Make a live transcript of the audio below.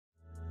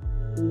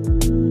So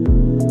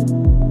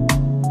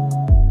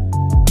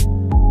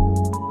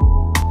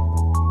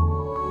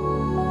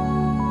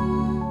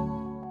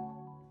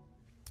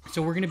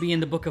we're going to be in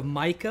the book of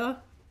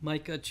Micah,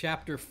 Micah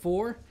chapter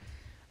 4.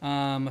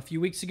 A few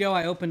weeks ago,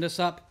 I opened us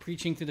up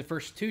preaching through the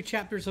first 2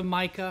 chapters of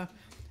Micah.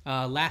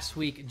 Last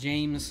week,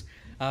 James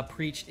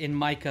preached in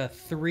Micah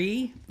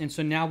 3, and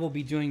so now we'll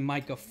be doing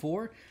Micah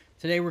 4.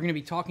 Today, we're going to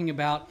be talking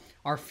about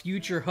our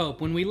future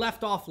hope. When we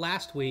left off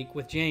last week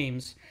with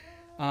James,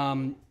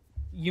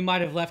 you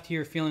might have left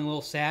here feeling a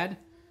little sad,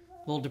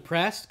 a little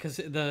depressed, because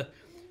the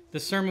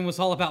sermon was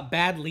all about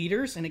bad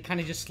leaders, and it kind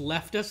of just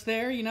left us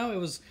there. You know, it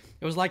was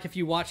like if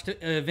you watched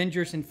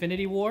Avengers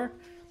Infinity War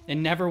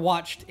and never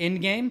watched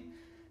Endgame.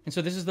 And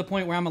so this is the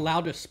point where I'm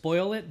allowed to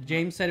spoil it.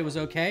 James said it was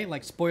okay,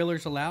 like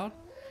spoilers allowed.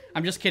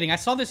 I'm just kidding. I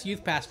saw this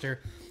youth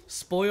pastor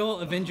spoil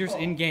Avengers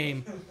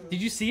Endgame.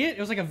 Did you see it? It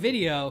was like a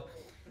video.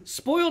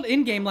 Spoiled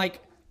Endgame like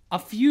a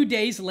few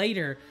days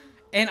later.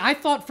 And I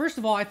thought, first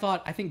of all,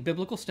 I think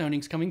biblical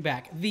stoning's coming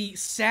back. The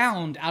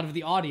sound out of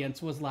the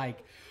audience was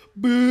like,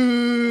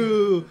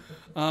 boo!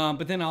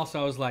 But then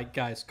also I was like,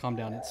 guys, calm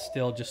down. It's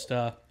still just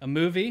a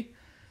movie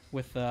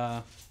with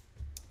a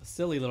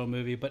silly little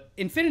movie. But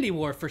Infinity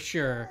War, for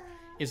sure,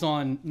 is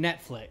on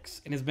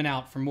Netflix and has been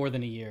out for more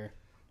than a year.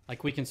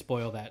 Like, we can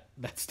spoil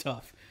that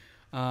stuff.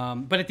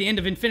 But at the end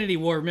of Infinity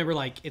War, remember,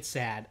 like, it's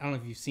sad. I don't know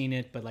if you've seen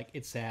it, but, like,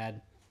 it's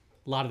sad.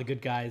 A lot of the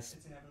good guys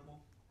it's inevitable.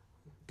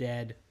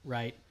 Dead,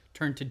 right?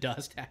 Turned to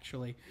dust,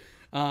 actually.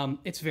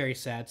 It's very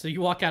sad. So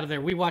you walk out of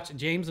there. We watched,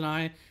 James and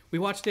I, we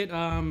watched it.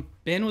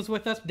 Ben was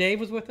with us. Dave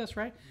was with us,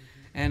 right?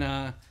 Mm-hmm.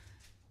 And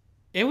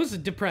it was a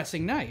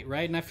depressing night,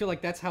 right? And I feel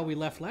like that's how we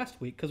left last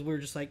week, because we were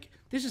just like,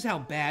 this is how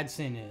bad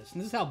sin is.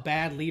 And this is how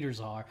bad leaders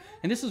are.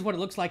 And this is what it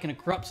looks like in a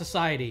corrupt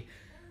society.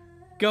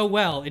 Go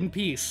well, in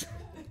peace.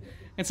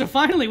 And so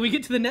finally, we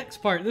get to the next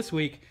part this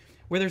week,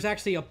 where there's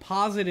actually a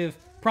positive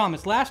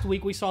promise. Last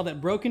week, we saw that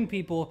broken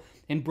people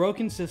and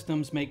broken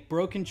systems make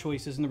broken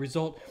choices, and the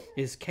result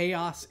is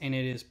chaos, and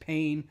it is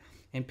pain,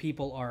 and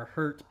people are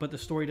hurt. But the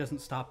story doesn't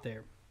stop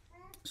there.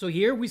 So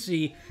here we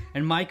see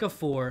in Micah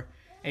 4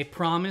 a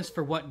promise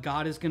for what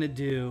God is going to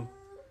do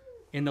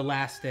in the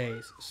last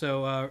days.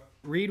 So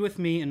read with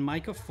me in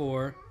Micah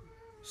 4,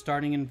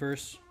 starting in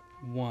verse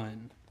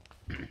 1.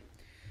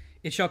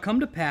 It shall come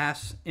to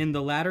pass in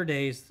the latter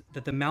days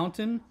that the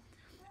mountain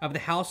of the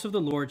house of the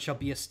Lord shall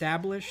be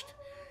established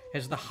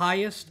as the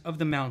highest of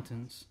the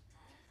mountains,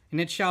 and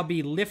it shall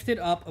be lifted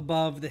up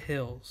above the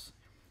hills,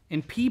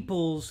 and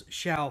peoples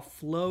shall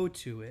flow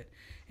to it,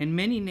 and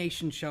many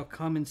nations shall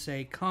come and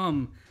say,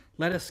 Come,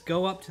 let us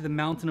go up to the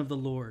mountain of the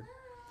Lord,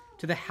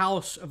 to the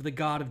house of the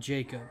God of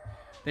Jacob,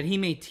 that he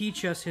may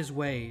teach us his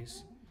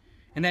ways,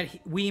 and that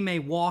we may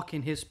walk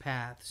in his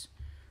paths.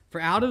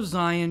 For out of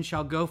Zion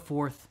shall go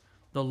forth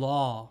the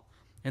law,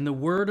 and the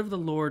word of the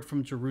Lord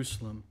from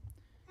Jerusalem.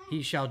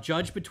 He shall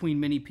judge between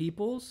many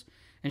peoples,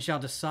 and shall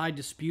decide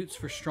disputes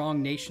for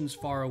strong nations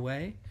far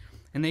away.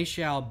 And they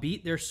shall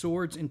beat their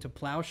swords into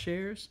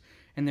plowshares,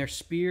 and their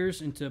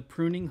spears into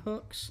pruning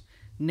hooks.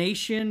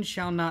 Nation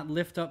shall not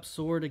lift up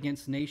sword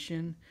against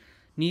nation,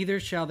 neither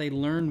shall they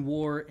learn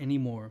war any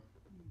more.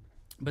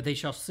 But they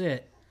shall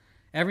sit,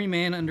 every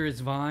man under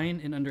his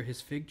vine and under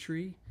his fig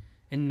tree,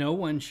 and no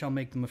one shall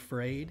make them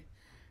afraid.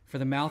 For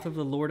the mouth of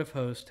the Lord of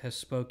hosts has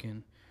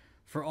spoken.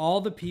 For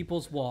all the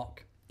peoples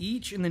walk,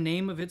 each in the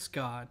name of its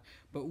God,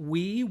 but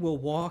we will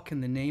walk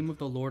in the name of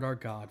the Lord our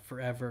God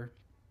forever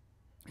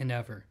and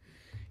ever.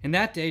 In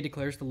that day,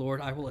 declares the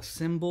Lord, I will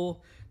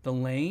assemble the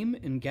lame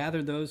and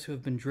gather those who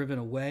have been driven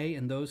away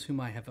and those whom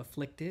I have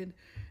afflicted.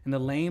 And the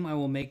lame I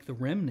will make the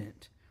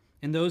remnant,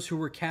 and those who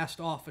were cast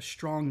off a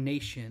strong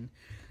nation.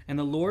 And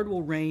the Lord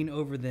will reign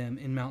over them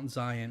in Mount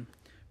Zion,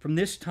 from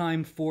this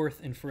time forth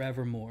and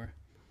forevermore.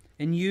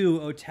 And you,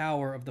 O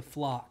tower of the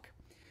flock,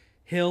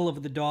 hill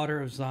of the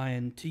daughter of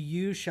Zion, to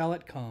you shall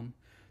it come.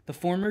 The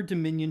former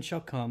dominion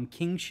shall come,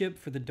 kingship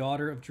for the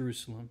daughter of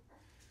Jerusalem.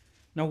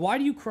 Now why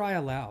do you cry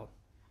aloud?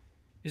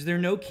 Is there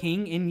no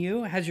king in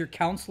you? Has your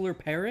counselor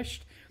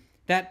perished?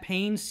 That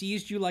pain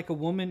seized you like a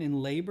woman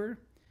in labor?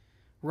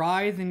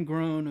 Writhe and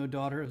groan, O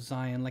daughter of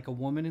Zion, like a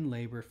woman in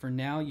labor, for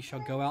now you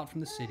shall go out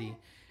from the city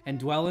and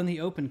dwell in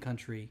the open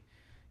country.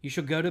 You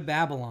shall go to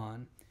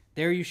Babylon.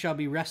 There you shall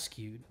be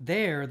rescued.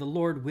 There the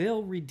Lord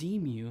will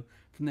redeem you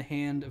from the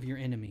hand of your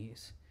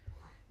enemies.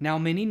 Now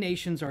many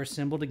nations are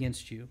assembled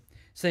against you,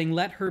 saying,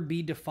 Let her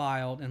be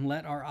defiled, and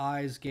let our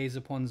eyes gaze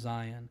upon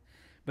Zion.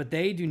 But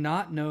they do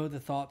not know the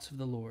thoughts of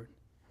the Lord.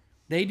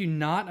 They do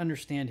not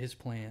understand his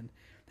plan,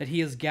 that he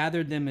has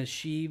gathered them as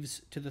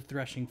sheaves to the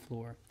threshing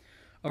floor.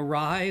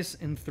 Arise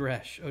and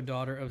thresh, O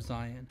daughter of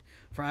Zion,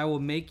 for I will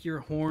make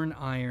your horn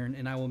iron,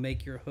 and I will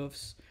make your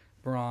hoofs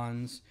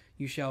bronze.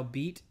 You shall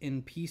beat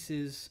in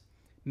pieces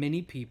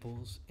many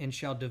peoples, and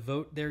shall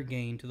devote their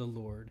gain to the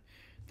Lord,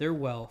 their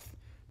wealth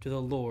to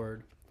the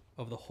Lord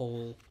of the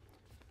whole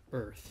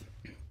earth.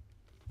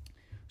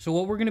 So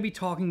what we're going to be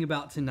talking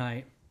about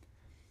tonight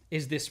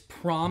is this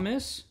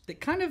promise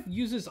that kind of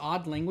uses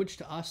odd language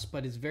to us,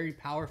 but is very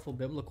powerful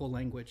biblical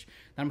language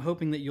that I'm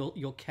hoping that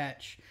you'll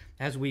catch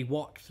as we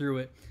walk through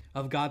it,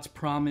 of God's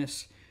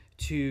promise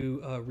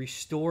to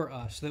restore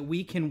us, so that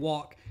we can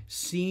walk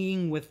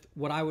seeing with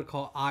what I would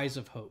call eyes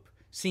of hope,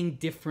 seeing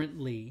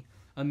differently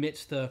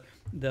amidst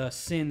the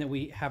sin that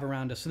we have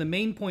around us. So the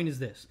main point is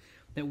this,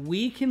 that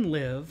we can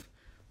live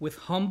with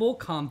humble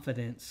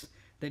confidence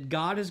that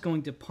God is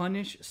going to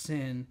punish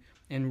sin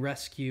and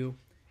rescue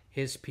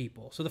his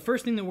people. So the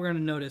first thing that we're going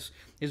to notice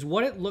is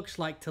what it looks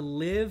like to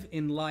live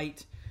in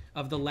light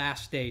of the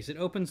last days. It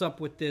opens up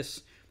with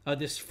this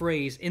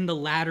phrase, in the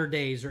latter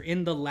days, or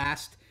in the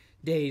last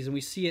days. And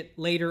we see it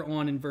later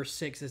on in verse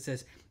 6. It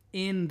says,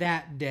 in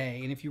that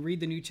day. And if you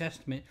read the New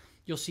Testament,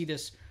 you'll see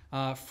this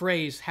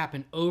phrase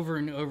happen over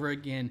and over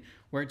again,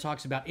 where it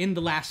talks about in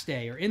the last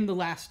day, or in the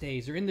last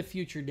days, or in the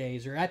future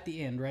days, or at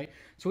the end, right?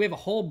 So we have a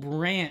whole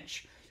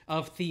branch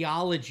of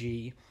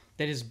theology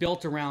that is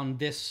built around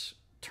this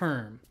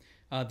term,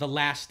 the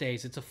last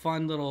days. It's a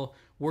fun little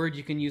word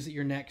you can use at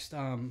your next,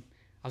 I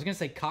was going to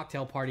say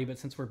cocktail party, but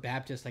since we're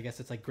Baptist, I guess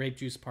it's like grape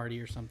juice party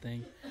or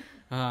something.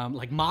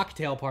 Like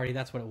mocktail party,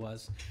 that's what it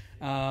was.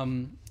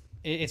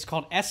 It's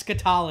called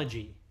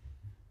eschatology,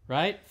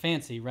 right?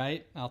 Fancy,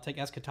 right? I'll take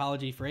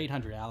eschatology for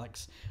 800,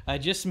 Alex. It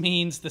just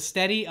means the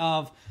study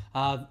of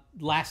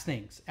last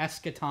things.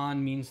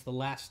 Eschaton means the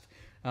last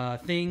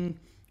thing,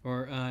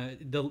 or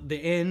the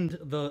end,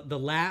 the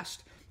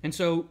last. And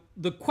so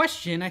the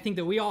question I think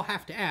that we all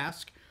have to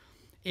ask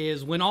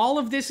is, when all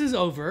of this is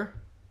over,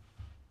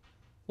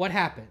 what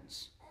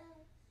happens?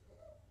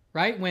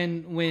 Right?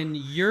 When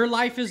your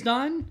life is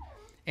done,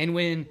 and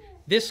when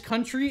this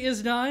country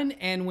is done,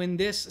 and when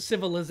this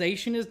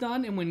civilization is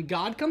done, and when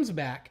God comes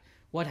back,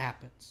 what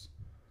happens?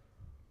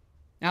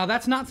 Now,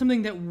 that's not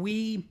something that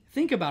we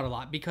think about a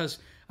lot, because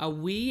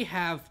we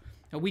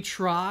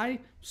try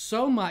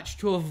so much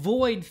to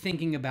avoid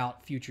thinking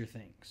about future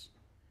things.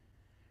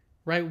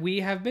 Right? We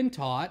have been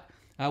taught,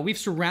 we've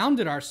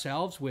surrounded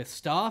ourselves with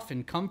stuff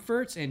and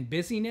comforts and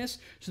busyness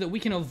so that we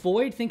can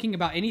avoid thinking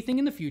about anything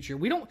in the future.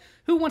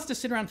 Who wants to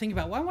sit around and think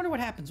about, well, I wonder what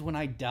happens when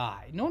I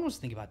die? No one wants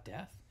to think about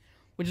death,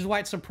 which is why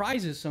it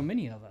surprises so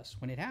many of us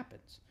when it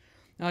happens.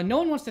 No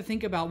one wants to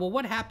think about, well,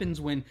 what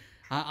happens when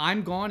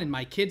I'm gone and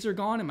my kids are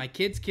gone and my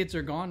kids'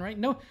 are gone, right?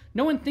 No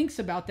one thinks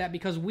about that,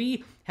 because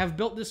we have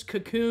built this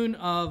cocoon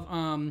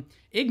of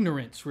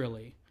ignorance,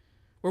 really,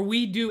 where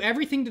we do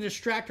everything to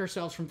distract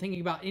ourselves from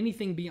thinking about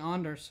anything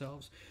beyond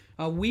ourselves.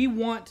 We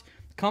want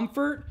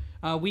comfort.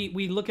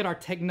 We look at our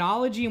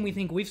technology and we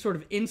think we've sort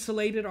of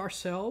insulated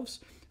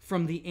ourselves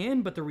from the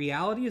end, but the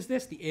reality is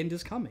this: the end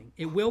is coming.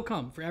 It will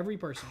come for every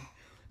person.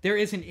 There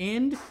is an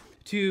end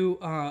to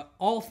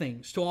all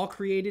things, to all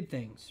created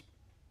things,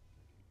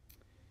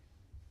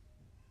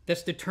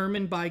 that's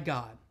determined by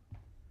God.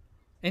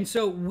 And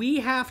so we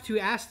have to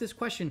ask this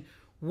question: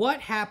 what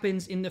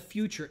happens in the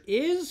future?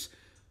 Is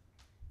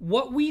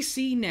what we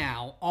see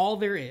now all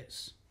there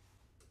is,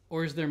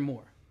 or is there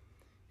more?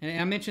 And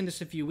I mentioned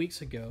this a few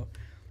weeks ago.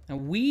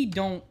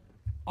 And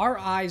our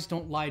eyes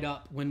don't light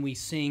up when we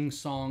sing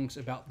songs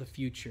about the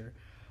future,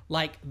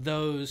 like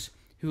those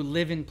who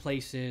live in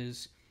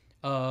places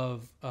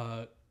of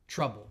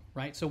trouble,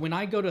 right? So when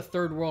I go to a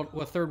third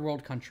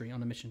world country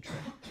on a mission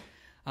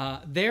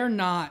trip, they're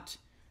not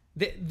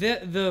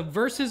the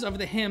verses of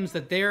the hymns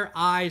that their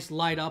eyes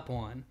light up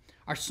on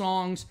are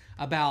songs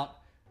about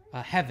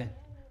heaven,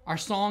 are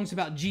songs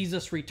about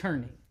Jesus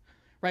returning,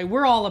 right?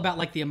 We're all about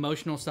like the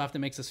emotional stuff that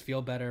makes us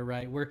feel better,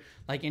 right? We're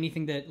like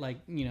anything that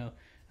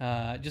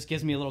just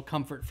gives me a little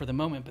comfort for the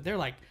moment. But they're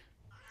like,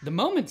 the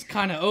moment's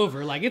kind of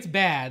over. Like, it's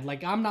bad.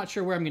 Like, I'm not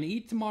sure where I'm going to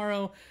eat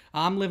tomorrow.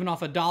 I'm living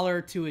off $1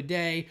 or $2 a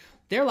day.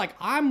 They're like,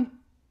 I'm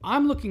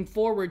looking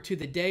forward to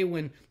the day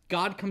when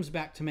God comes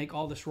back to make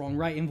all this wrong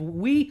right. And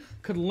we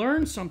could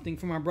learn something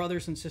from our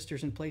brothers and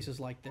sisters in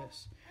places like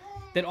this,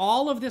 that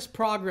all of this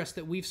progress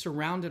that we've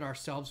surrounded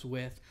ourselves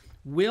with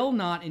will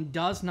not and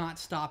does not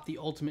stop the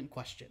ultimate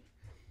question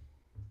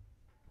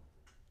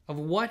of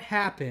what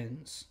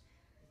happens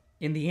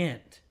in the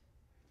end.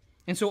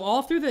 And so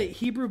all through the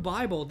Hebrew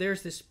Bible,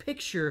 there's this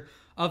picture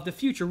of the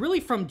future, really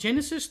from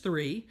Genesis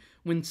 3,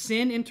 when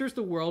sin enters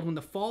the world, when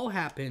the fall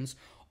happens,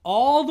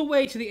 all the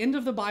way to the end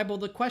of the Bible.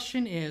 The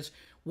question is,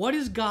 what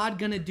is God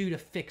going to do to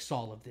fix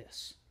all of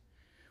this?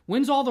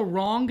 When's all the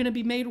wrong going to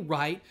be made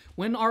right?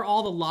 When are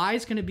all the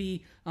lies going to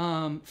be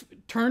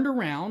turned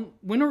around?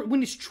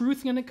 When is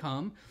truth going to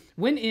come?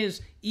 When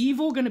is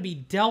evil going to be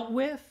dealt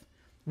with?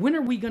 When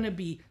are we going to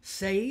be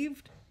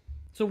saved?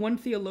 So one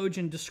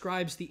theologian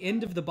describes the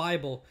end of the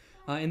Bible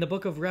in the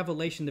book of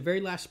Revelation, the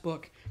very last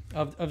book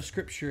of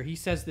Scripture. He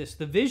says this: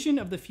 the vision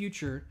of the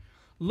future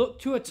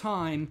looked to a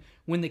time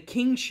when the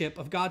kingship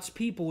of God's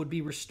people would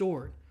be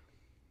restored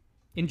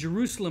in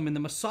Jerusalem, and the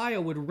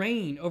Messiah would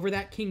reign over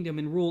that kingdom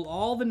and rule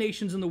all the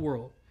nations in the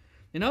world.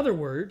 In other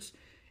words,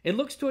 it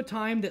looks to a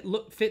time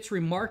that fits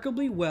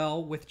remarkably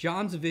well with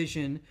John's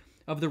vision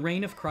of the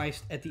reign of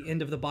Christ at the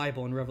end of the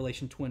Bible in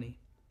Revelation 20.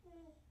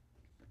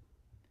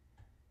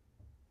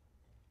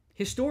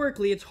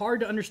 Historically, it's hard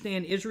to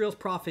understand Israel's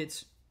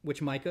prophets,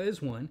 which Micah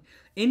is one,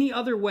 any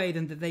other way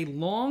than that they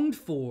longed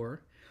for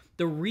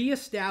the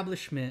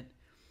reestablishment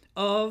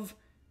of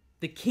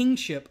the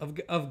kingship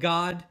of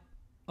God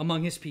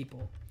among his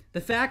people.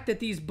 The fact that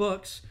these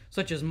books,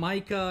 such as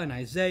Micah and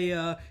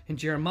Isaiah and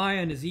Jeremiah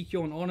and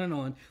Ezekiel and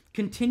on,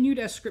 continued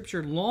as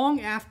scripture long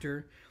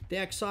after the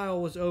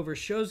exile was over,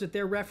 shows that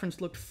their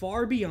reference looked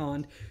far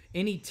beyond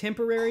any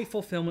temporary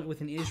fulfillment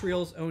within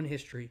Israel's own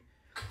history.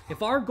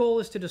 If our goal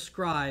is to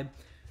describe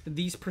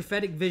these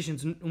prophetic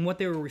visions and what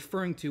they were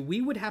referring to, we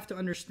would have to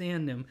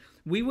understand them.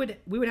 We would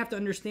have to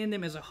understand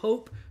them as a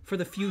hope for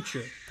the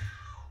future.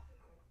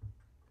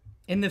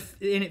 And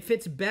it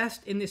fits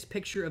best in this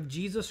picture of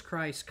Jesus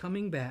Christ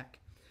coming back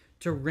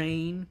to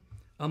reign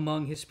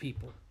among his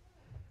people.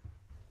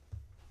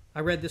 I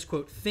read this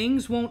quote,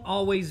 "Things won't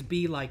always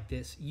be like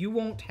this. You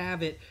won't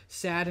have it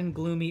sad and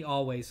gloomy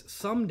always.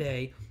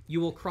 Someday you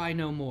will cry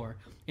no more."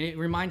 And it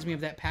reminds me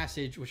of that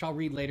passage, which I'll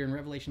read later in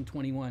Revelation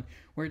 21,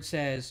 where it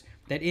says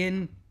that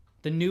in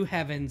the new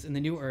heavens and the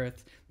new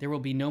earth, there will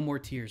be no more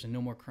tears and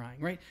no more crying,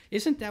 right?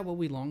 Isn't that what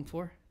we long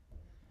for?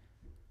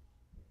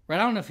 Right?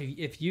 I don't know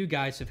if you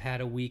guys have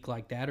had a week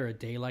like that, or a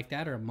day like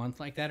that, or a month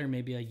like that, or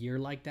maybe a year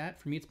like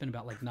that. For me, it's been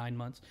about like 9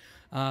 months,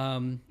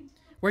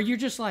 where you're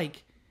just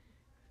like,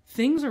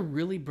 things are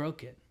really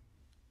broken,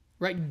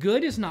 right?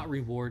 Good is not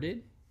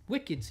rewarded.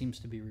 Wicked seems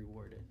to be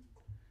rewarded,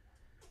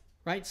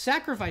 right?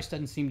 Sacrifice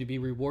doesn't seem to be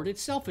rewarded.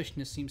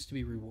 Selfishness seems to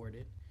be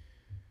rewarded.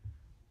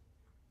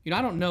 You know,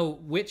 I don't know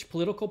which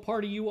political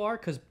party you are,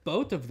 because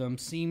both of them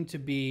seem to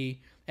be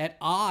at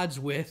odds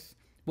with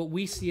what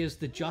we see as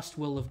the just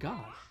will of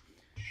God.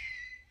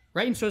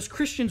 Right? And so as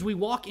Christians, we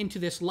walk into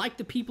this like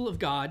the people of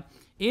God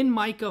in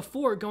Micah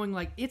 4 going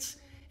like, it's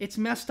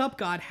messed up,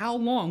 God. How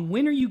long?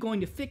 When are you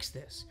going to fix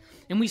this?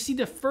 And we see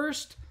the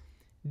first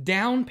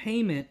down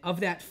payment of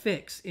that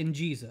fix in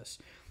Jesus.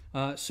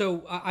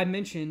 So I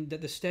mentioned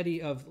that the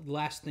study of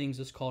last things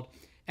is called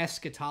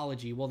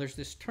eschatology. Well, there's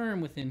this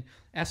term within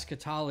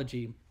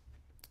eschatology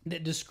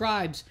that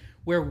describes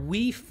where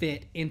we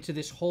fit into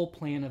this whole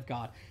plan of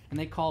God. And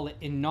they call it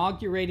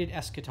inaugurated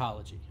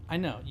eschatology. I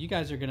know, you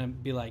guys are going to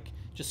be like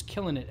just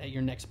killing it at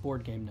your next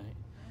board game night.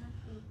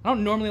 I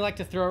don't normally like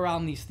to throw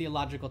around these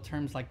theological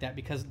terms like that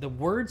because the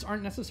words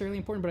aren't necessarily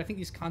important, but I think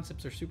these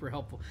concepts are super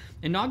helpful.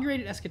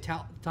 Inaugurated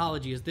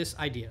eschatology is this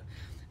idea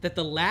that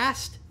the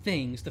last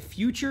things, the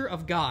future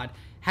of God,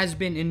 has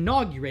been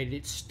inaugurated,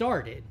 it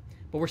started,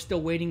 but we're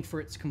still waiting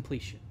for its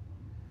completion.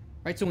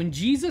 Right? So when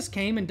Jesus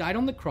came and died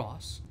on the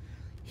cross,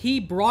 he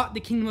brought the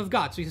kingdom of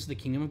God. So he says the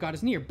kingdom of God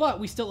is near, but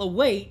we still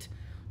await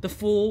the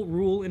full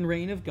rule and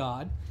reign of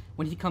God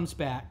when he comes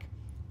back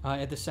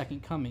at the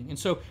second coming. And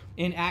so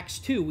in Acts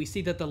 2, we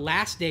see that the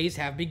last days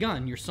have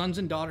begun. Your sons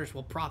and daughters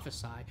will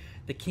prophesy.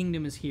 The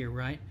kingdom is here,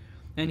 right?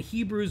 And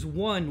Hebrews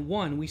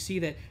 1:1, we see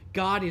that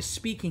God is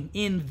speaking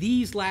in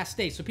these last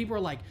days. So people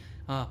are like,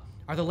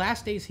 are the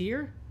last days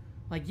here?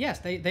 Like, yes,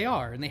 they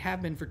are, and they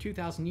have been for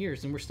 2,000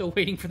 years, and we're still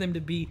waiting for them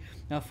to be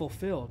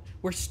fulfilled.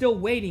 We're still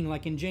waiting,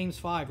 like in James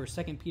 5 or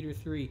 2 Peter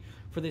 3,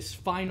 for this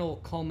final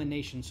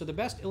culmination. So the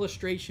best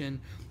illustration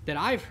that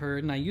I've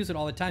heard, and I use it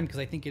all the time because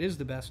I think it is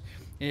the best,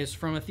 is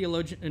from a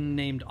theologian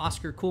named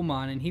Oscar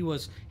Kuhlman, and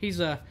he's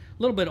a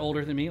little bit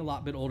older than me, a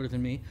lot bit older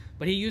than me,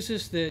 but he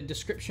uses the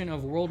description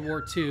of World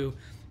War II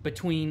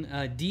between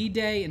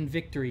D-Day and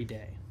Victory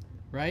Day,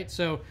 right?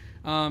 So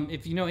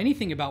if you know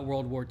anything about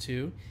World War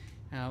II,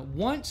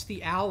 once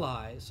the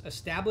Allies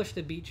established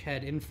a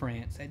beachhead in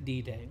France at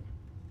D-Day,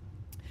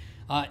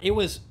 it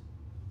was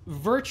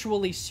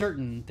virtually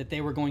certain that they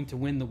were going to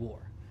win the war.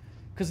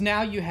 Because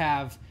now you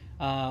have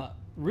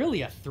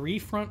really a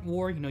three-front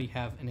war. You know, you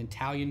have an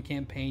Italian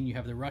campaign, you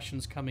have the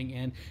Russians coming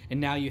in, and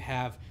now you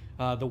have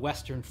the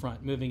Western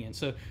Front moving in.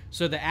 So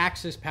the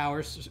Axis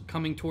powers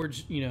coming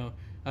towards,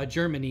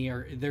 Germany,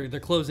 they're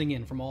closing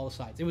in from all the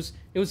sides. It was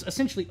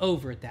essentially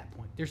over at that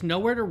point. There's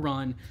nowhere to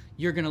run.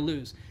 You're going to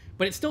lose.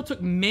 But it still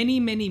took many,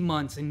 many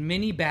months and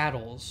many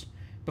battles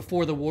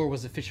before the war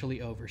was officially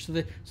over. So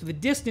the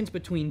distance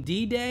between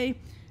D-Day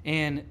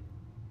and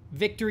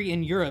Victory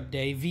in Europe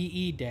Day,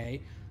 VE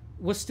Day,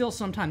 was still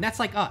some time. That's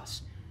like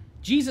us.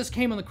 Jesus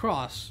came on the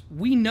cross.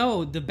 We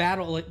know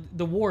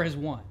the war has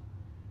won.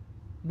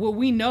 Well,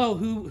 we know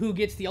who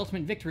gets the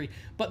ultimate victory,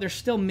 but there's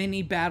still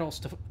many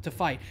battles to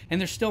fight, and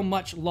there's still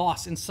much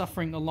loss and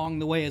suffering along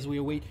the way as we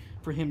await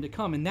for him to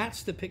come. And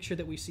that's the picture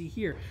that we see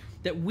here,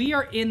 that we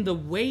are in the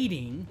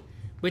waiting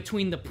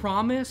between the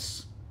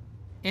promise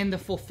and the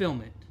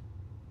fulfillment.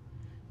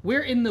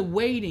 We're in the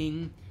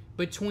waiting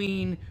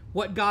between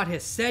what God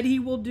has said he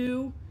will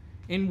do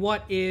and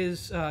what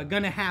is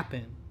going to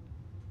happen.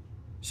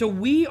 So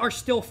we are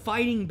still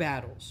fighting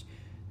battles.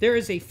 There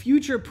is a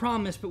future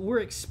promise, but we're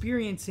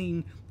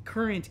experiencing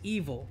current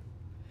evil.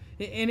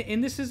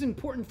 And this is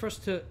important for us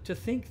to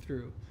think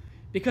through.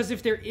 Because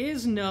if there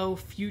is no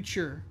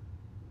future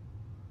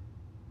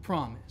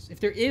promise, if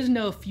there is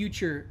no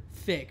future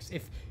fix,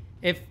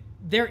 if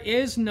there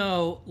is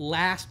no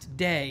last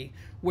day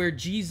where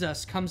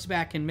Jesus comes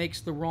back and makes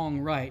the wrong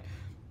right,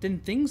 then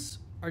things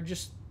are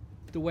just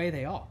the way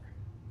they are.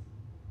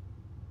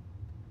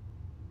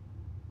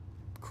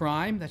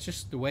 Crime, that's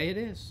just the way it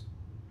is.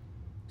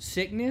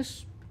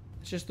 Sickness,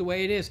 it's just the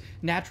way it is.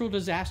 Natural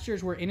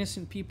disasters where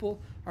innocent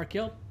people are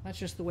killed, that's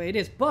just the way it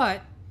is.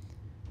 But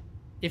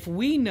if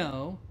we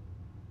know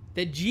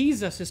that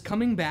Jesus is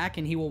coming back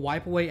and he will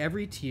wipe away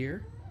every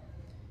tear,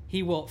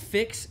 he will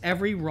fix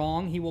every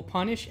wrong, he will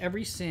punish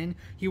every sin,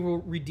 he will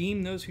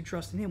redeem those who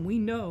trust in him, we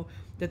know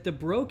that the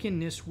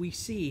brokenness we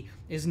see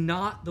is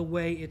not the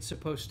way it's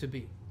supposed to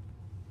be.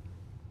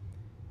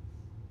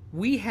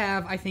 We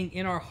have, I think,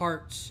 in our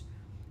hearts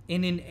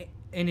an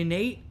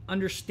innate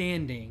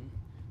understanding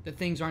that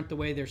things aren't the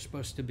way they're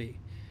supposed to be.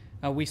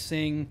 We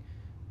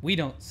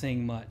don't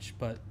sing much,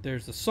 but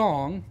there's a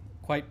song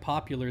quite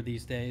popular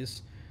these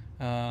days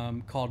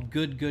called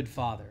Good, Good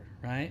Father,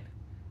 right?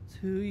 It's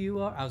who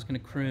you are. I was going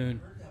to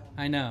croon.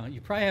 I know.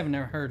 You probably haven't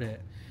ever heard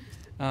it.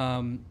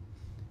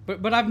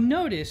 But I've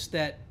noticed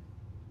that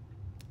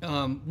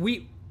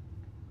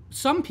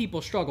some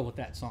people struggle with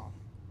that song.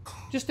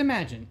 Just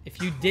imagine if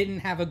you didn't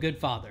have a good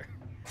father,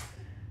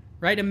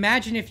 right?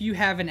 Imagine if you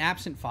have an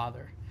absent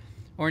father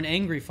or an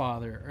angry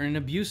father or an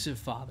abusive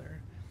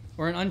father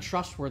or an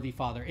untrustworthy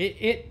father.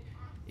 It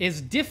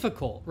is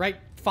difficult, right?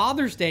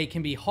 Father's Day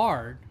can be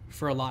hard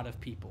for a lot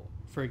of people,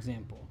 for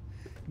example,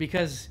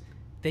 because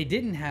they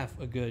didn't have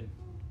a good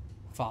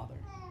father.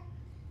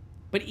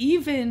 But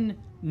even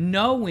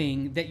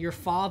knowing that your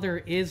father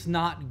is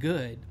not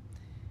good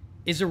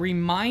is a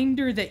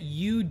reminder that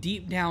you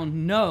deep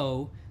down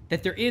know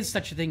that there is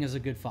such a thing as a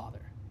good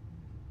father,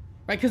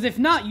 right? Because if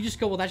not, you just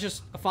go, well, that's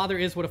just, a father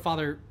is what a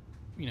father,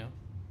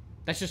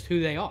 that's just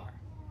who they are.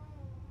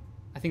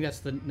 I think that's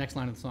the next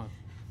line of the song.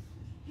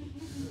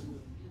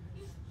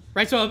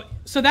 Right, so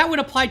that would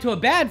apply to a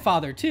bad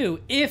father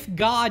too, if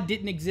God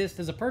didn't exist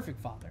as a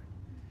perfect father.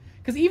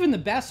 Because even the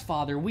best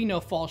father, we know,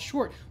 falls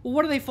short. Well,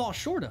 what do they fall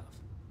short of?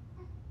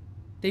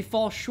 They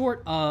fall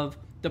short of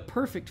the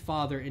perfect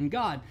father in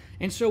God.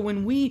 And so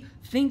when we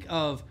think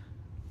of,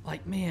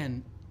 like,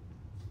 man,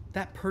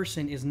 that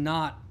person is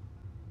not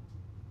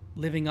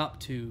living up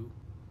to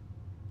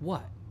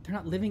what? They're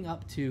not living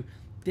up to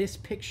this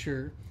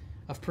picture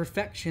of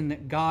perfection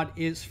that God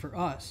is for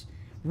us.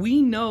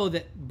 We know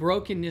that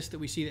brokenness that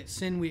we see, that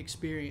sin we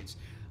experience,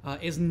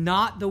 is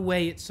not the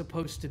way it's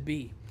supposed to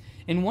be.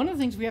 And one of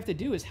the things we have to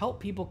do is help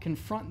people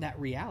confront that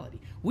reality.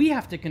 We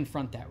have to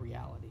confront that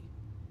reality.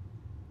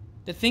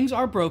 That things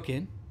are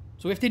broken,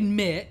 so we have to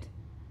admit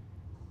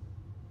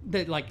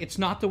that, like, it's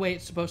not the way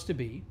it's supposed to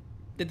be,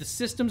 that the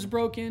system's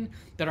broken,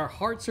 that our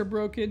hearts are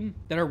broken,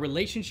 that our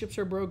relationships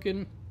are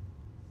broken.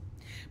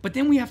 But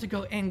then we have to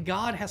go, and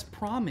God has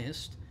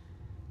promised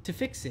to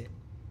fix it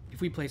if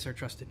we place our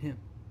trust in him.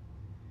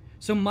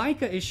 So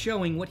Micah is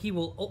showing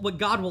what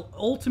God will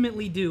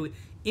ultimately do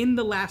in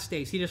the last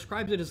days. He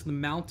describes it as the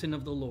mountain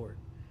of the Lord.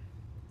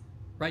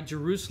 Right?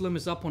 Jerusalem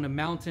is up on a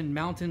mountain.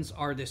 Mountains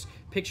are this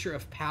picture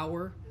of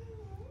power.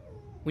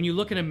 When you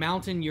look at a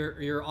mountain,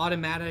 you're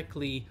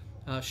automatically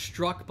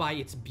struck by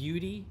its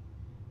beauty,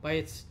 by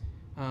its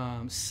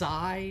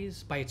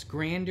size, by its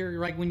grandeur.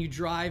 Right? When you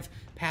drive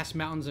past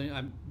mountains,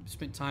 I've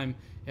spent time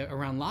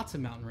around lots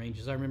of mountain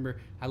ranges. I remember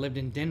I lived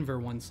in Denver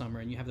one summer,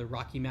 and you have the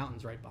Rocky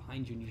Mountains right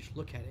behind you, and you just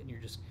look at it, and you're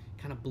just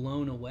kind of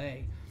blown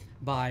away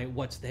by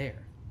what's there.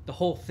 The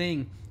whole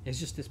thing is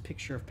just this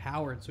picture of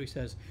power. And so he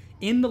says,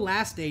 in the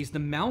last days, the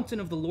mountain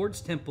of the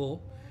Lord's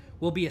temple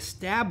will be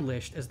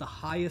established as the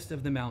highest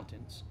of the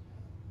mountains.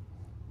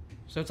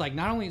 So it's like,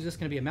 not only is this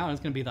going to be a mountain,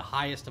 it's going to be the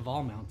highest of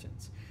all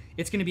mountains.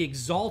 It's going to be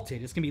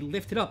exalted. It's going to be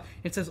lifted up.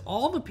 It says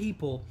all the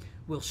people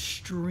will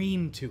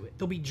stream to it.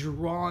 They'll be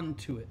drawn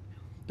to it.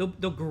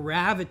 They'll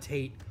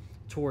gravitate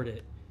toward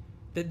it.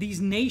 That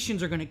these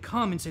nations are going to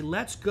come and say,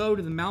 let's go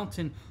to the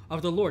mountain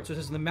of the Lord. So it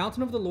says the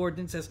mountain of the Lord,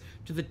 then it says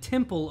to the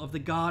temple of the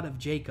God of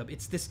Jacob.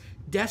 It's this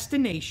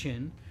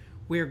destination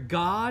where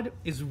God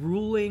is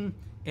ruling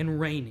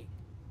and reigning.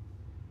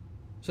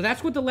 So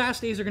that's what the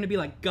last days are going to be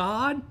like.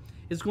 God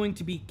is going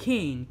to be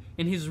king,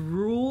 and his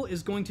rule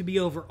is going to be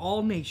over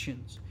all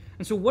nations.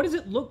 And so what does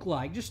it look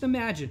like? Just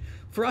imagine,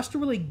 for us to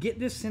really get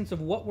this sense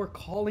of what we're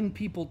calling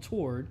people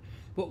toward,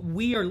 what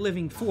we are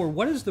living for,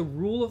 what does the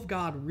rule of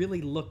God really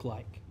look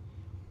like?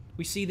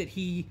 We see that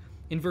he,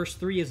 in verse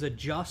 3, is a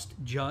just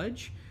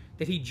judge,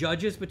 that he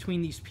judges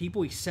between these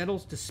people. He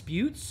settles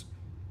disputes.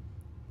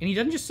 And he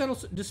doesn't just settle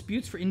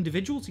disputes for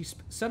individuals, he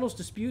settles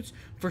disputes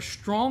for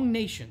strong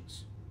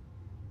nations.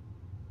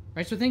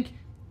 Right? So think,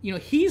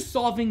 he's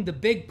solving the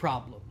big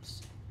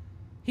problems.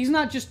 He's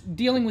not just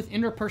dealing with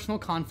interpersonal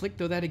conflict,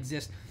 though that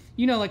exists.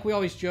 Like we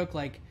always joke,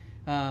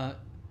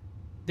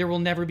 there will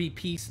never be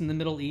peace in the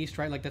Middle East,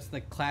 right? Like that's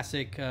the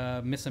classic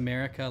Miss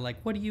America, like,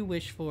 what do you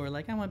wish for?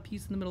 Like, I want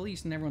peace in the Middle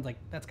East. And everyone's like,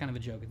 that's kind of a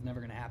joke. It's never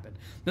going to happen.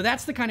 No,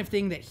 that's the kind of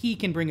thing that he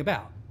can bring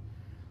about.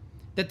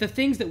 That the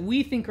things that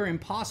we think are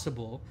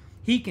impossible,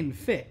 he can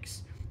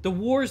fix. The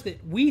wars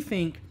that we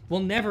think will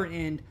never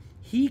end,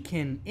 he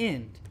can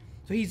end.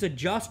 So he's a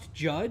just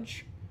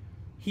judge.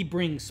 He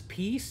brings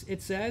peace,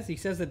 it says. He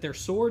says that their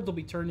swords will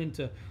be turned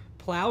into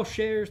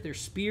plowshares, their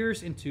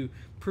spears into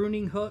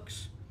pruning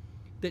hooks.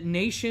 That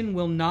nation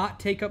will not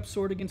take up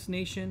sword against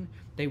nation,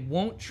 They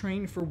won't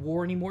train for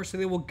war anymore. So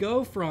they will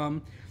go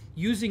from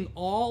using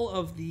all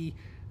of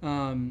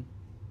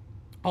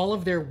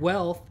their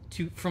wealth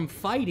from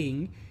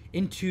fighting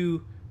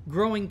into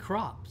growing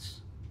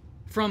crops,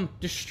 from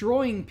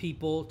destroying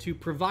people to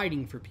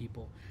providing for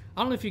people.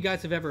 I don't know if you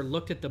guys have ever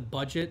looked at the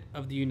budget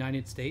of the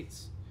United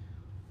States.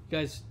 You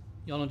guys,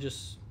 y'all don't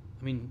just,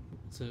 I mean,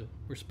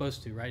 we're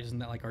supposed to, right? Isn't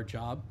that like our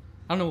job?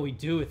 I don't know what we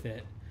do with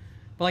it.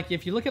 But like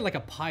if you look at like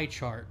a pie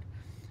chart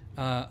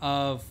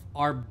of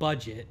our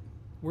budget,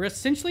 we're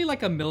essentially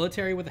like a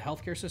military with a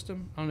healthcare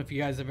system. I don't know if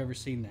you guys have ever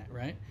seen that,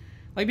 right?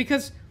 Like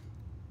because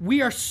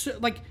we are so,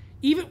 like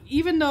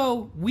even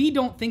though we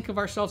don't think of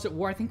ourselves at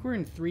war, I think we're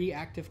in 3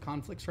 active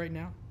conflicts right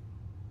now.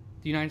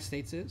 The United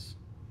States is.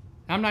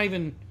 I'm not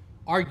even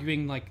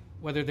arguing like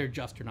whether they're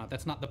just or not.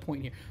 That's not the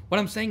point here. What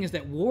I'm saying is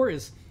that war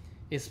is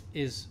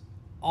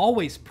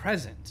always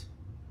present,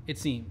 it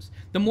seems.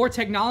 The more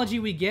technology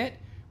we get,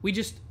 we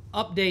just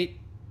update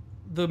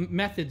the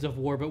methods of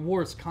war, but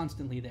war is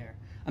constantly there.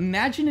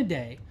 Imagine a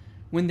day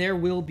when there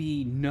will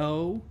be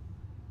no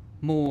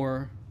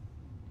more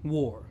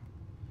war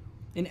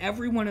and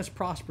everyone is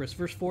prosperous.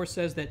 Verse 4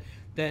 says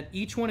that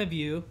each one of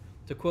you,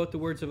 to quote the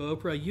words of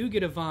Oprah, you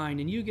get a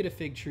vine and you get a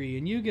fig tree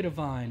and you get a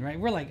vine, right?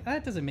 We're like,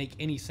 that doesn't make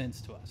any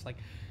sense to us. Like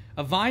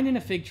a vine and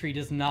a fig tree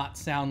does not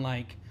sound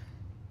like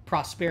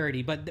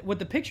prosperity, but what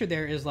the picture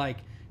there is like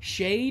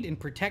shade and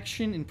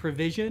protection and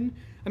provision.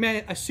 I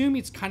mean, I assume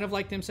it's kind of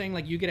like them saying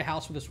like you get a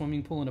house with a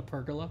swimming pool and a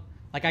pergola.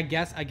 Like I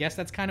guess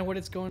that's kind of what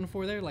it's going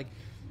for there. Like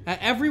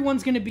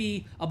everyone's going to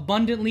be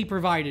abundantly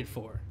provided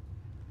for.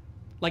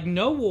 Like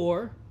no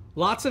war,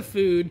 lots of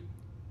food,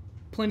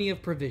 plenty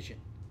of provision.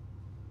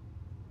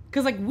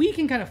 Because like we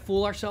can kind of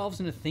fool ourselves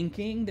into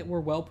thinking that we're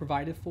well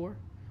provided for.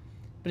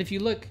 But if you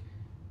look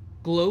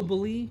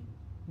globally,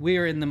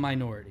 we're in the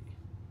minority.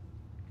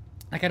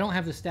 Like I don't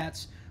have the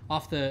stats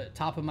off the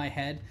top of my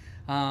head.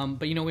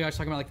 But you know, we always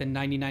talking about like the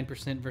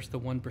 99% versus the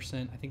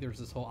 1%. I think there was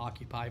this whole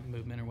Occupy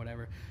movement or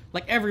whatever.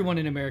 Like everyone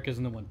in America is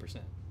in the 1%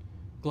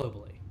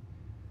 globally.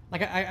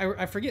 Like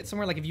I forget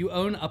somewhere, like if you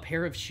own a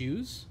pair of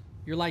shoes,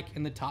 you're like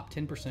in the top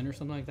 10% or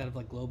something like that of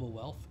like global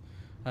wealth.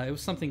 It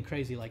was something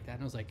crazy like that.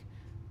 And I was like,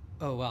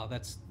 oh wow,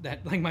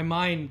 that like my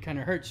mind kind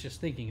of hurts just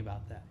thinking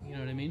about that. You know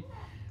what I mean?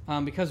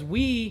 Because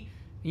we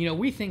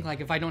think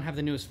like if I don't have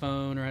the newest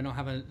phone or I don't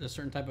have a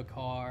certain type of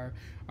car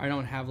or I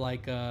don't have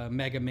like a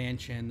mega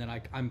mansion, then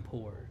I'm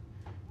poor.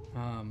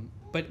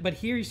 But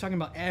here he's talking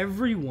about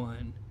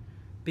everyone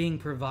being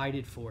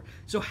provided for.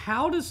 So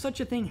how does such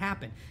a thing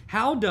happen?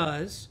 How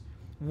does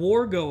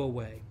war go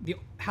away?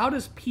 How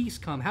does peace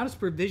come? How does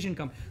provision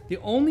come? The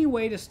only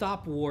way to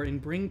stop war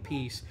and bring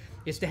peace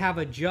is to have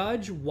a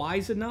judge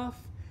wise enough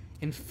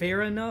and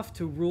fair enough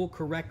to rule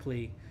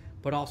correctly,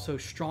 but also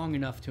strong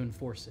enough to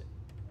enforce it.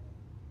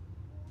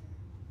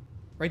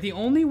 Right? The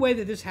only way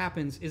that this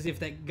happens is if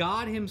that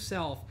God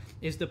himself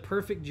is the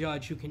perfect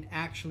judge who can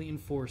actually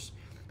enforce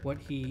what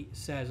he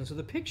says. And so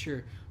the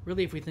picture,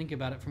 really, if we think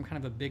about it from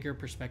kind of a bigger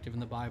perspective in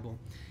the Bible,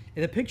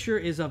 the picture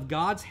is of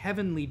God's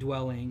heavenly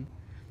dwelling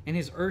and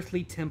his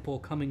earthly temple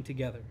coming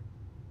together.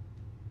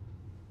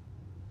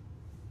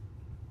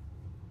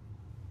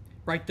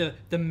 Right?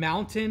 The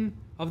mountain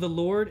of the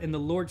Lord and the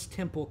Lord's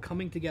temple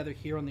coming together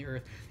here on the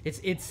earth.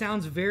 It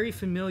sounds very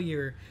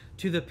familiar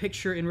to the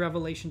picture in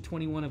Revelation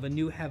 21 of a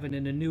new heaven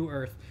and a new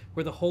earth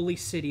where the holy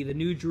city, the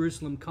new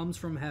Jerusalem, comes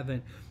from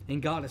heaven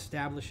and God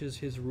establishes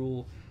his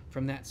rule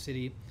from that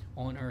city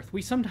on earth.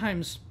 We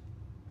sometimes,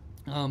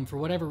 for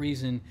whatever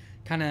reason,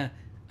 kind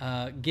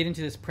of get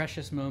into this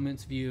precious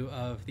moments view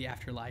of the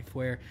afterlife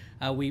where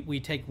we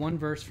take one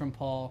verse from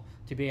Paul,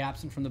 to be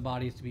absent from the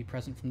body is to be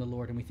present from the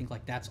Lord, and we think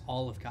like that's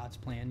all of God's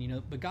plan, you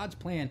know. But God's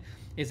plan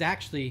is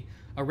actually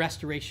a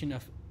restoration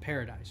of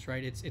paradise,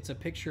 right? It's a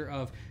picture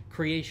of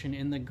creation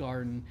in the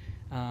garden.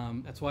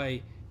 That's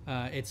why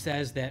it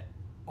says that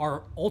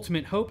our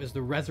ultimate hope is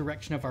the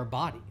resurrection of our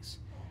bodies,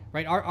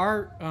 right?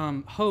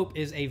 Our hope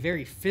is a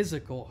very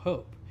physical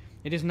hope.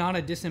 It is not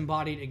a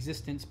disembodied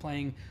existence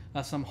playing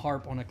some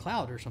harp on a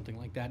cloud or something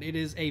like that. It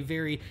is a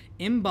very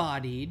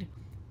embodied,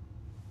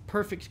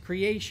 perfect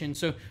creation.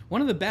 So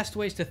one of the best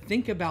ways to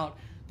think about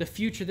the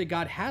future that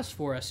God has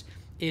for us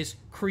is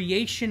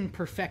creation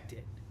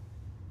perfected.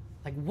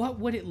 Like, what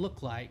would it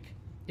look like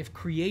if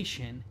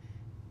creation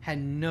had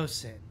no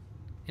sin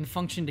and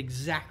functioned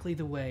exactly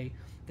the way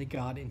that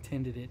God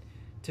intended it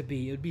to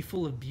be? It would be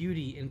full of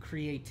beauty and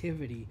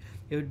creativity.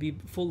 It would be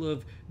full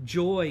of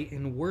joy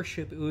and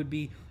worship. It would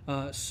be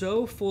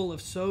so full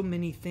of so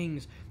many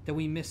things that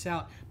we miss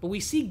out. But we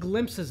see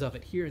glimpses of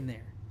it here and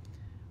there,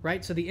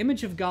 right? So the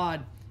image of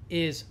God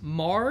is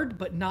marred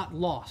but not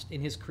lost in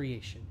his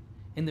creation,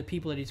 in the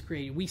people that he's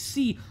created. We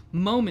see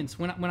moments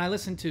when I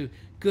listen to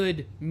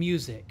good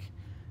music,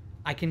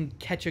 I can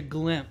catch a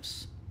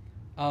glimpse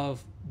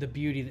of the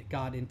beauty that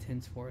God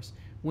intends for us.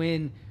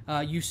 When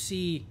you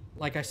see,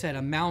 like I said,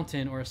 a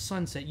mountain or a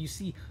sunset, you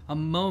see a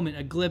moment,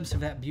 a glimpse of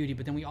that beauty,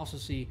 but then we also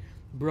see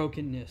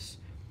brokenness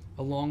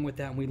along with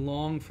that, and we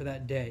long for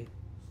that day.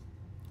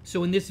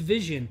 So in this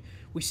vision,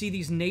 we see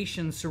these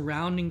nations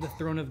surrounding the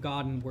throne of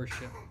God in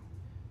worship.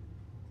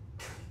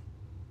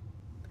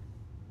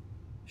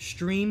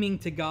 streaming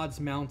to God's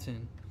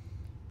mountain,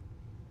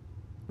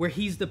 where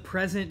he's the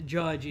present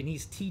judge and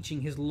he's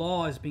teaching, his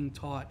law is being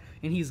taught,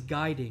 and he's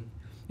guiding.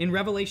 In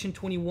Revelation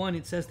 21,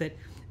 it says that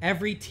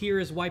every tear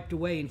is wiped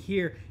away, and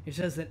here it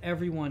says that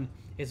everyone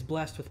is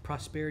blessed with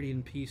prosperity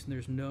and peace, and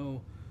there's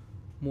no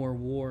more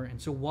war.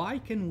 And so why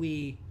can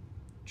we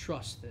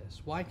trust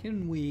this? Why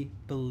can we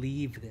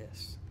believe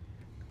this?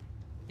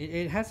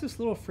 It has this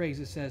little phrase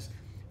that says,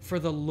 "For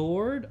the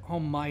Lord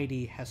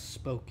Almighty has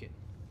spoken."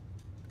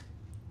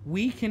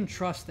 We can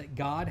trust that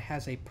God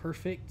has a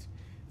perfect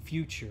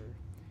future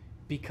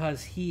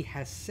because he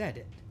has said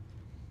it,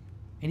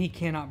 and he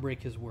cannot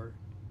break his word.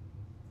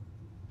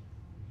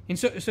 And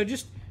so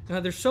just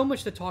there's so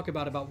much to talk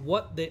about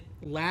what the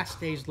last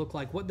days look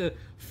like, what the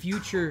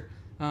future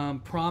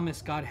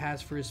promise God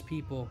has for his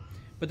people.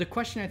 But the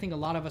question I think a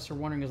lot of us are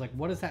wondering is like,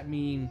 what does that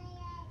mean?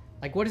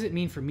 Like, what does it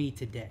mean for me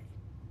today?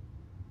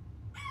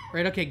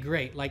 Right? Okay,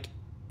 great. Like,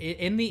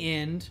 in the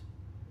end,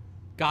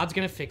 God's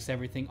going to fix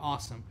everything.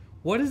 Awesome.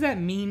 What does that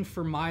mean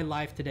for my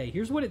life today?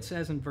 Here's what it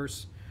says in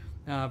verse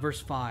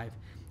 5.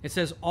 It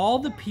says, "All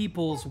the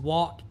peoples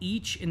walk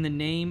each in the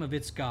name of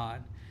its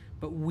God,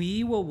 but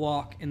we will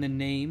walk in the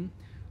name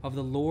of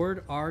the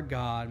Lord our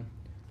God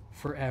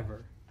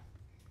forever."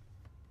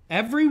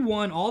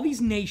 Everyone, all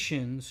these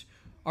nations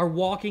are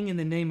walking in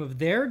the name of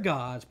their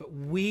gods, but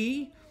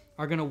we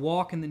are going to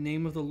walk in the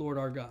name of the Lord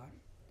our God.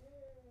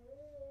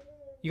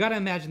 You got to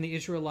imagine the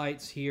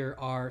Israelites here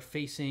are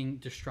facing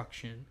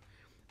destruction.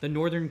 The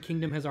northern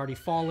kingdom has already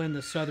fallen.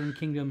 The southern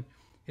kingdom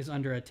is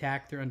under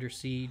attack. They're under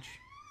siege.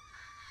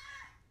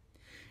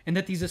 And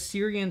that these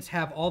Assyrians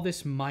have all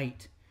this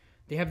might.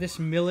 They have this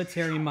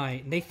military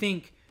might. And they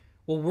think,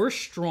 well, we're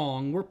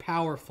strong, we're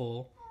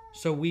powerful,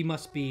 so we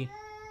must be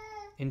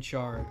in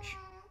charge.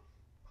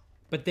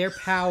 But their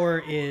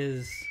power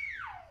is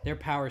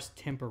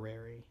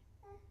temporary.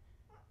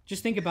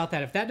 Just think about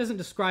that. If that doesn't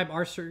describe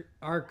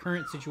our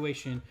current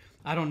situation,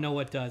 I don't know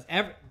what does.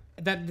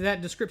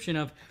 That description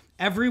of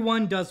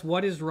everyone does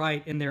what is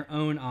right in their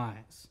own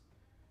eyes.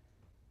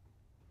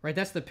 Right?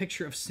 That's the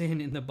picture of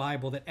sin in the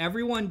Bible, that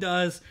everyone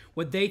does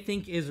what they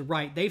think is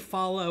right. They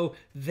follow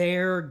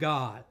their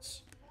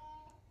gods.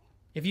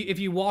 If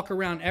you walk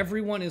around,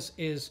 everyone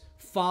is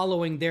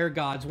following their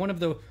gods. One of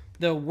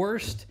the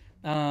worst,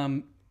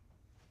 one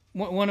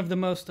of the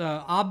most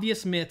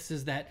obvious myths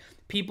is that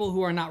people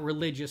who are not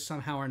religious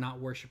somehow are not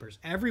worshipers.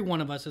 Every one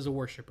of us is a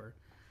worshiper.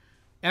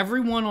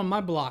 Everyone on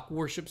my block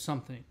worships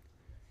something.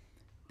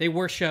 They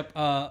worship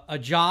a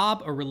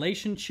job, a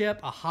relationship,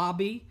 a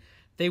hobby.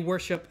 They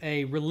worship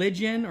a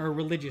religion or a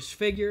religious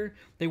figure.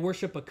 They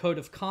worship a code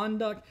of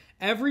conduct.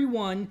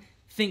 Everyone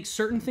thinks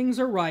certain things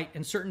are right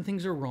and certain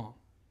things are wrong.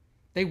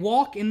 They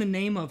walk in the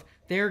name of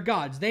their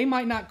gods. They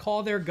might not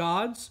call their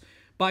gods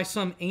by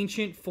some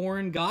ancient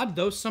foreign god,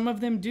 though some of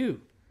them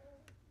do.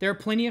 There are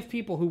plenty of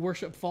people who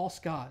worship false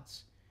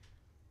gods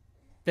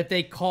that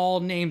they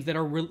call names that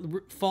are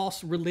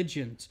false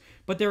religions.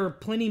 But there are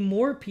plenty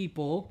more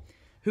people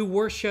who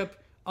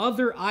worship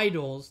other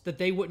idols that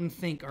they wouldn't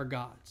think are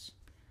gods.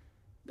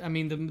 I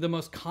mean, the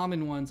most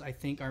common ones, I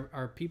think,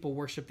 are people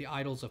worship the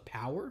idols of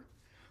power.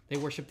 They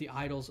worship the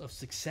idols of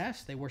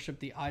success. They worship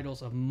the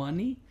idols of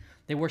money.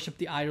 They worship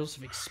the idols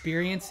of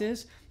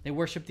experiences. They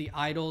worship the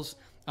idols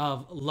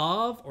of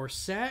love or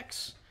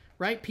sex,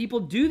 right? People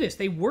do this.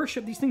 They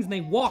worship these things and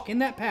they walk in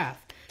that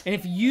path. And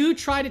if you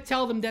try to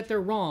tell them that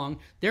they're wrong,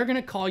 they're going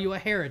to call you a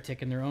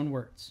heretic in their own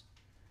words,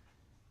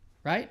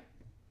 right?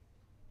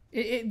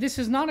 This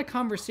is not a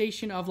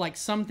conversation of like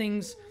some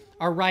things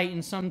are right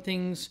and some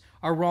things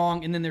are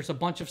wrong, and then there's a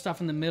bunch of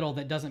stuff in the middle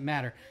that doesn't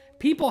matter.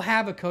 People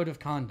have a code of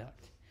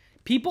conduct.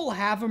 People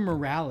have a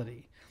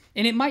morality.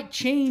 And it might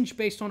change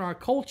based on our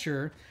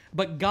culture,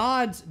 but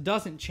God's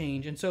doesn't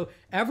change. And so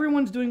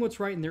everyone's doing what's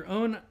right in their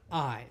own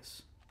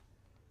eyes.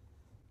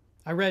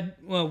 I read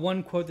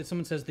one quote that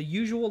someone says, "The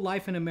usual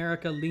life in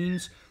America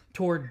leans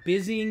toward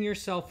busying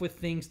yourself with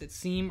things that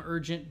seem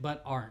urgent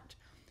but aren't."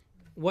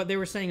 What they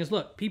were saying is,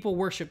 look, people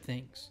worship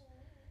things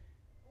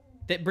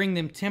that bring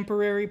them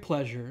temporary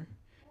pleasure.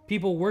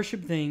 People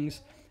worship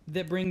things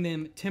that bring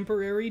them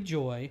temporary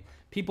joy.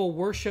 People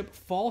worship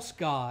false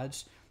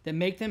gods that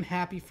make them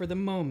happy for the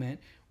moment.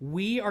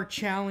 We are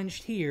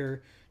challenged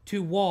here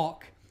to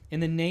walk in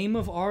the name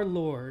of our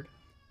Lord,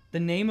 the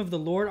name of the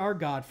Lord our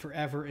God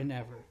forever and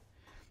ever.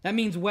 That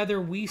means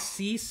whether we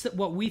see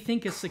what we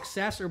think is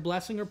success or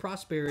blessing or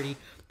prosperity,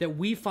 that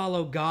we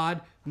follow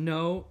God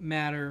no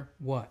matter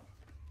what.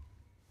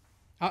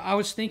 I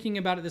was thinking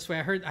about it this way.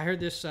 I heard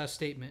this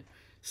statement.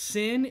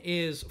 Sin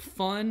is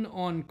fun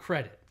on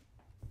credit.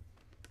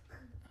 I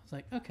was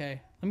like,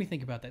 okay, let me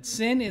think about that.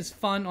 Sin is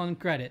fun on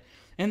credit.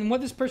 And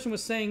what this person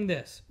was saying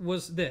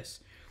was this.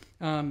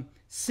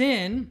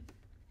 Sin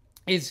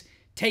is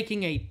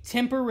taking a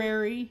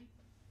temporary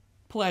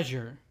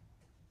pleasure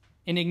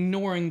and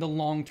ignoring the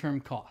long-term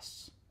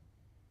costs.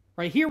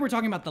 Right here, we're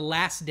talking about the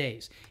last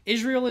days.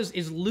 Israel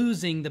is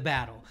losing the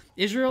battle.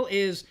 Israel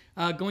is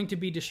going to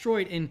be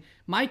destroyed. And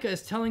Micah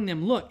is telling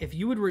them, look, if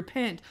you would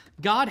repent,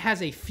 God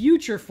has a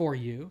future for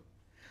you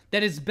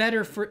that is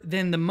better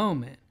than the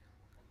moment.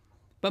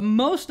 But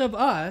most of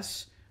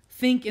us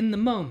think in the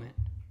moment,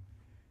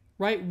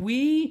 right?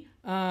 We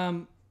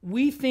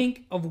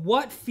think of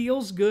what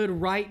feels good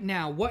right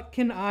now. What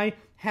can I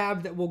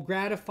have that will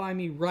gratify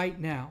me right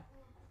now?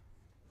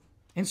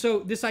 And so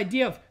this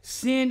idea of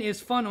sin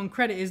is fun on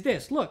credit is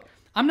this. Look,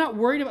 I'm not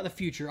worried about the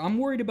future. I'm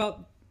worried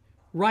about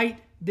right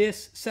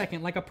this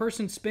second. Like a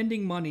person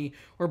spending money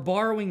or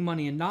borrowing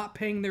money and not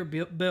paying their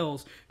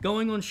bills,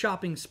 going on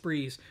shopping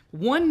sprees.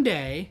 One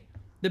day,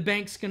 the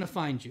bank's going to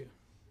find you,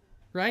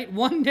 right?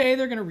 One day,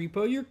 they're going to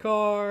repo your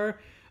car.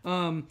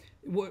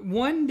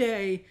 One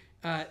day,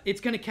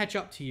 it's going to catch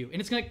up to you. And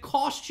it's going to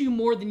cost you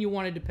more than you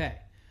wanted to pay.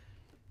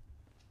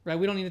 Right?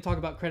 We don't need to talk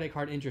about credit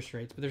card interest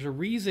rates, but there's a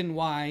reason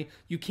why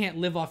you can't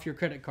live off your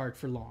credit card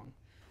for long.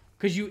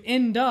 Because you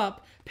end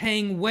up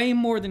paying way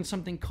more than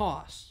something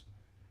costs.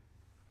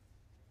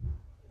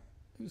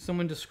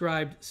 Someone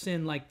described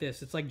sin like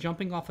this. It's like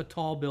jumping off a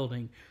tall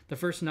building. The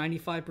first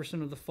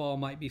 95% of the fall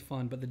might be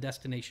fun, but the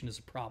destination is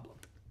a problem.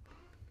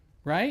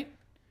 Right?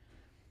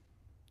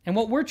 And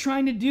what we're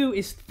trying to do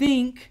is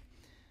think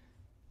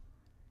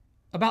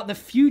about the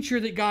future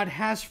that God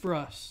has for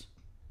us.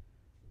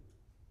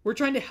 We're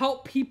trying to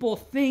help people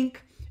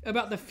think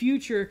about the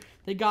future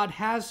that God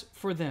has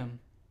for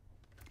them.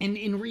 And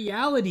in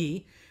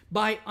reality,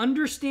 by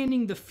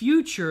understanding the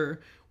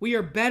future, we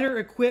are better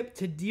equipped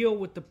to deal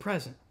with the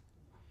present.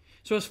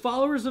 So as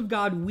followers of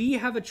God, we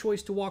have a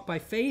choice to walk by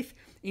faith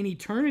in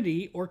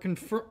eternity or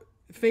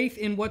faith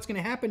in what's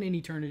going to happen in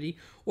eternity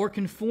or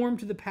conform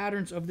to the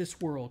patterns of this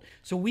world.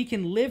 So we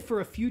can live for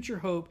a future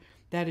hope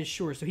that is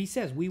sure. So he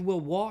says, we will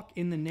walk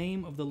in the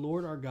name of the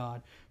Lord our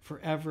God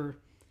forever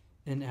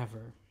and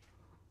ever.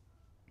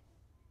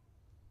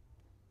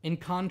 In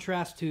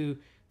contrast to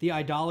the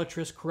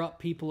idolatrous, corrupt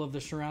people of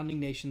the surrounding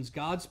nations,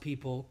 God's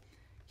people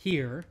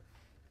here,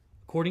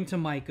 according to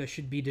Micah,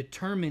 should be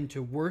determined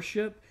to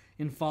worship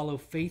and follow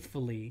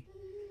faithfully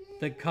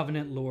the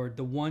covenant Lord,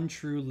 the one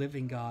true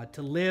living God,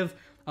 to live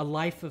a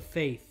life of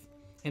faith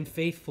and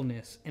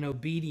faithfulness and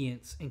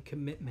obedience and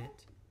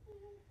commitment.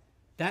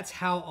 That's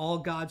how all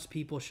God's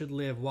people should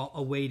live while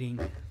awaiting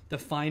the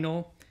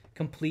final,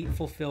 complete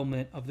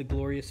fulfillment of the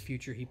glorious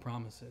future he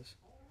promises.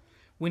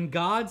 When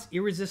God's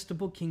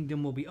irresistible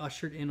kingdom will be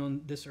ushered in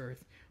on this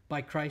earth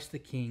by Christ the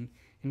King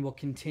and will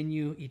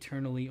continue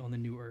eternally on the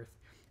new earth.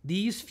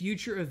 These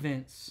future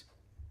events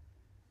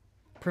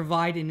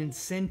provide an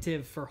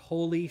incentive for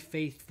holy,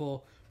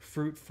 faithful,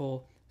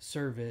 fruitful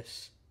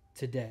service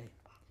today.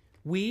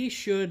 We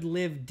should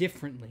live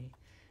differently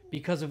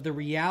because of the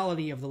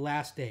reality of the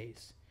last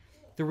days,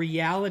 the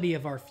reality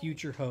of our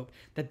future hope,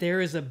 that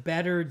there is a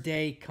better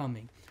day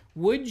coming.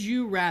 Would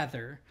you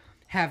rather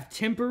have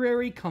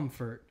temporary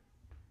comfort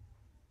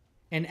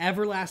and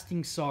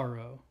everlasting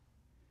sorrow,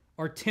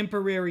 or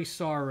temporary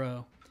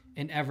sorrow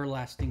and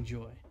everlasting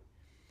joy?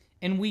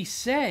 And we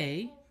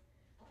say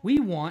we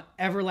want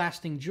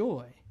everlasting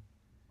joy,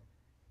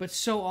 but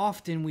so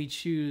often we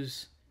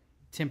choose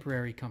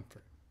temporary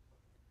comfort.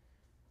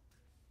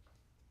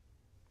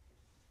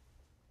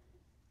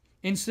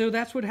 And so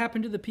that's what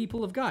happened to the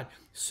people of God.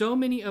 So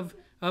many of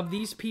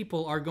these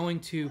people are going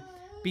to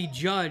be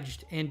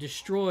judged and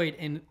destroyed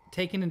and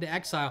taken into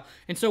exile.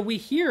 And so we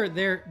hear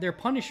their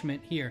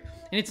punishment here.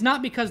 And it's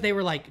not because they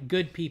were like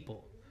good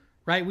people,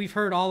 right? We've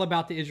heard all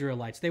about the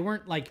Israelites. They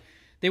weren't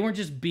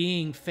just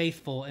being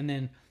faithful and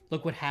then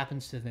look what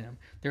happens to them.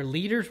 Their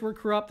leaders were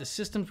corrupt. The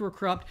systems were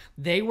corrupt.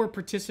 They were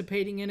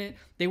participating in it.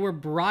 They were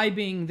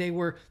bribing. They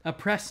were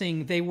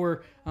oppressing. They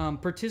were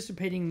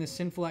participating in this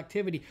sinful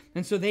activity.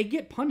 And so they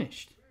get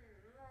punished.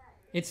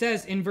 It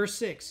says in verse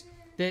 6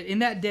 that in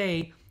that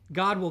day,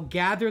 God will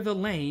gather the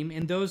lame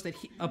and those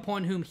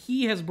upon whom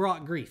he has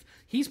brought grief.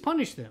 He's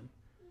punished them.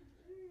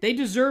 They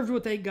deserved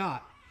what they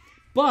got.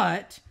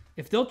 But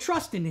if they'll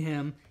trust in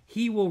him,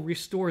 he will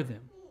restore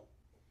them.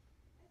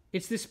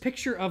 It's this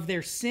picture of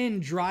their sin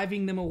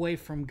driving them away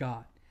from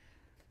God.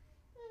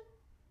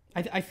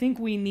 I think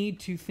we need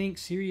to think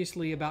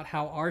seriously about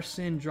how our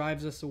sin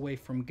drives us away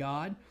from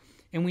God.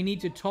 And we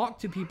need to talk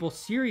to people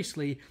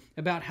seriously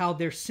about how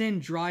their sin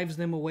drives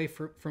them away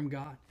from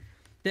God.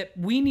 That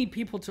we need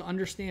people to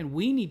understand,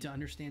 we need to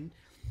understand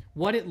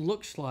what it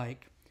looks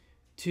like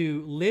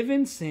to live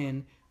in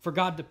sin, for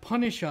God to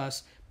punish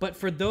us, but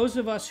for those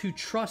of us who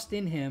trust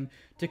in him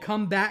to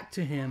come back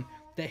to him,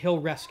 that he'll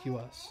rescue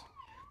us.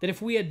 That if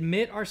we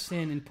admit our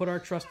sin and put our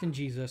trust in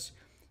Jesus,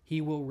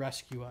 he will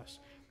rescue us.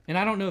 And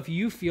I don't know if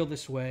you feel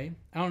this way.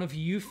 I don't know if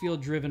you feel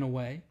driven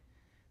away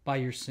by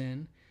your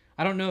sin.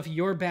 I don't know if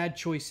your bad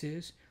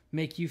choices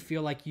make you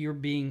feel like you're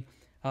being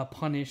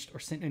punished or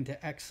sent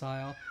into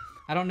exile.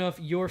 I don't know if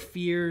your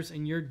fears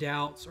and your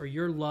doubts or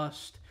your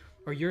lust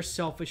or your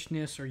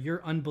selfishness or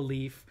your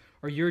unbelief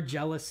or your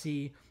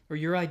jealousy or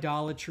your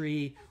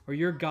idolatry or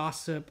your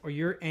gossip or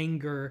your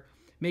anger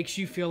makes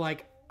you feel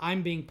like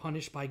I'm being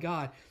punished by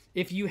God.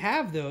 If you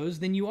have those,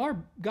 then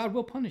God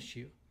will punish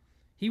you.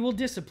 He will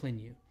discipline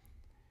you.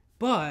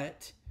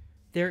 But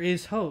there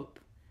is hope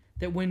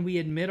that when we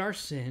admit our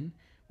sin,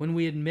 when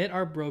we admit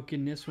our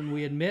brokenness, when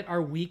we admit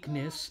our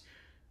weakness,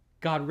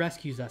 God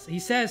rescues us. He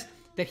says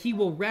that he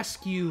will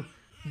rescue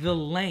the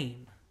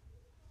lame.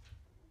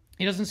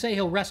 He doesn't say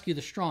he'll rescue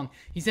the strong.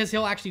 He says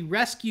he'll actually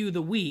rescue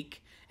the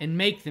weak and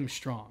make them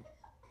strong.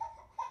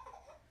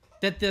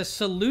 That the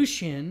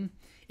solution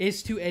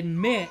is to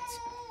admit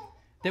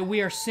that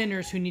we are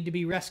sinners who need to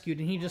be rescued.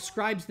 And he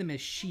describes them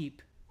as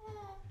sheep.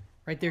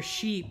 Right? They're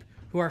sheep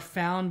who are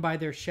found by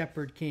their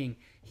shepherd king.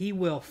 He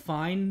will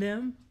find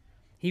them,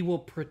 he will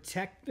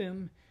protect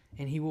them,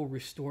 and he will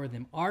restore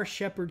them. Our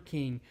shepherd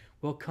king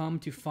will come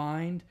to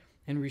find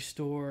and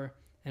restore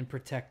and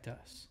protect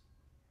us.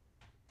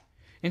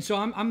 And so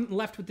I'm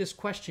left with this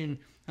question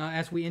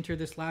as we enter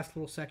this last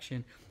little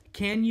section.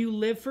 Can you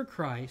live for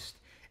Christ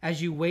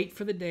as you wait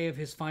for the day of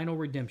his final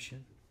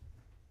redemption?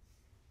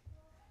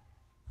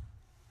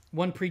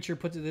 One preacher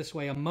puts it this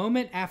way: a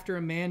moment after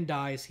a man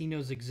dies, he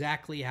knows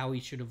exactly how he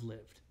should have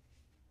lived.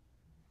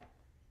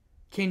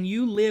 Can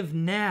you live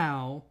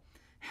now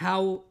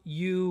how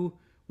you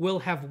will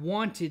have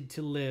wanted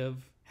to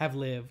have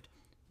lived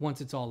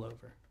once it's all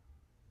over?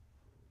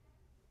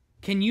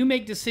 Can you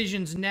make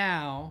decisions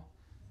now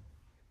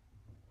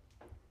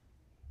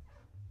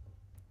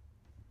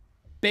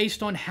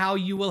based on how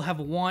you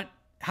want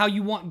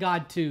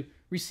God to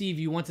receive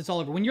you once it's all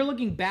over? When you're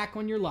looking back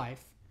on your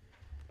life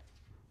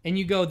and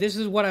you go, this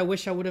is what I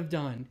wish I would have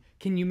done,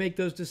 can you make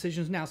those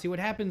decisions now? See, what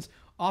happens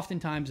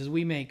oftentimes is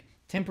we make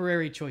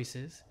temporary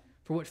choices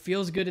for what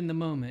feels good in the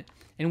moment,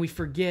 and we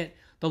forget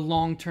the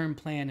long-term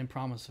plan and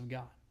promise of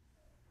God.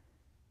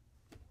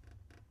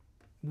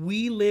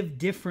 We live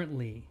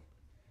differently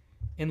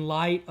in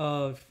light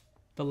of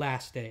the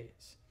last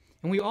days.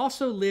 And we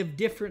also live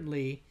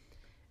differently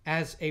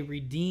as a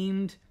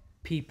redeemed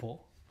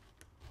people.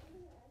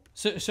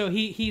 So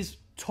he's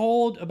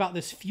told about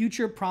this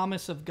future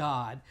promise of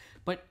God,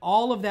 but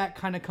all of that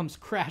kind of comes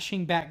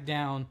crashing back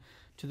down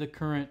to the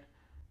current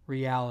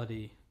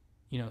reality.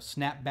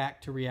 Snap back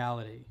to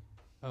reality.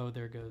 Oh,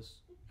 there goes.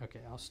 Okay,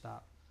 I'll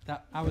stop.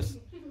 I was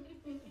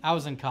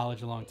in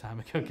college a long time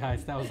ago,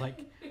 guys. That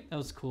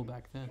was cool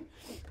back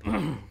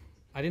then.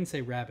 I didn't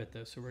say rabbit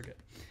though, so we're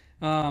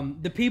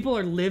good. The people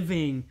are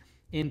living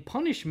in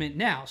punishment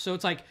now. So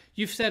it's like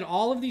you've said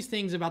all of these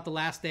things about the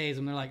last days,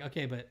 and they're like,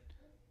 okay, but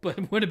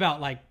what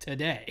about like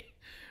today,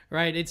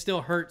 right? It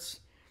still hurts.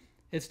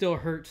 It still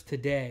hurts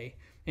today.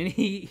 And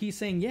he's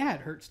saying, yeah,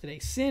 it hurts today.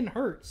 Sin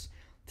hurts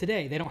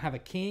today. They don't have a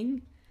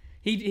king.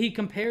 He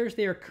compares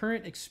their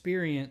current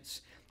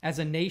experience as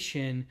a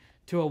nation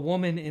to a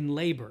woman in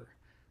labor,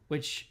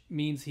 which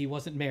means he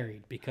wasn't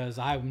married, because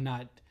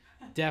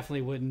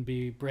definitely wouldn't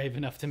be brave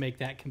enough to make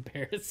that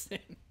comparison.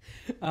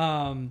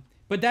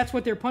 But that's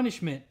what their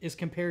punishment is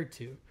compared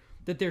to,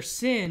 that their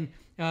sin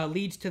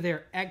leads to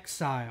their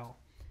exile.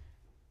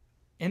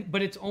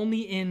 But it's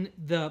only in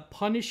the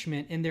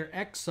punishment, in their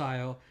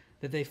exile,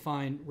 that they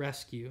find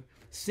rescue.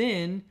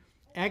 Sin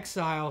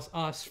exiles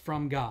us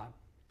from God.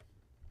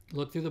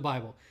 Look through the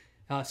Bible.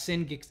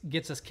 Sin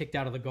gets us kicked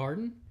out of the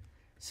garden.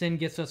 Sin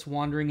gets us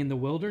wandering in the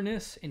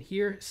wilderness. And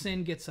here,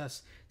 sin gets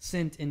us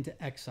sent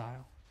into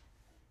exile.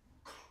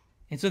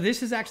 And so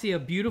this is actually a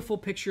beautiful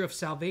picture of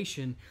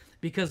salvation,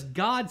 because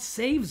God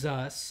saves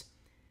us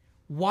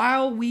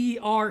while we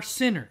are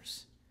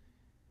sinners.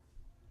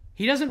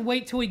 He doesn't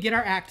wait till we get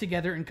our act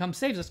together and come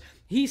saves us.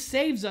 He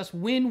saves us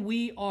when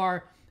we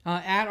are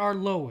at our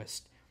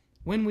lowest,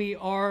 when we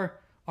are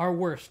our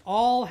worst.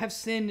 All have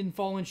sinned and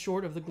fallen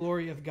short of the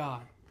glory of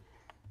God.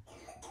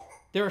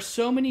 There are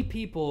so many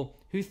people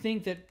who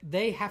think that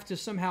they have to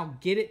somehow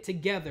get it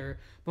together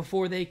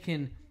before they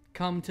can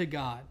come to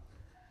God.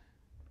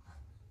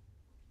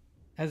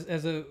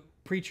 As a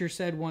preacher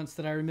said once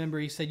that I remember,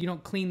 he said, you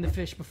don't clean the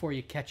fish before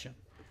you catch them.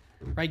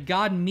 Right?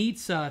 God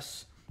meets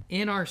us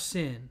in our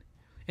sin.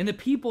 And the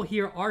people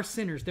here are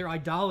sinners. They're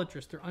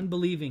idolatrous. They're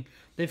unbelieving.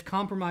 They've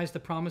compromised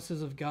the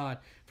promises of God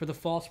for the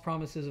false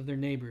promises of their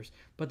neighbors.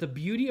 But the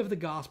beauty of the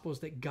gospel is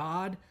that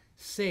God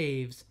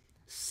saves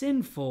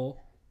sinful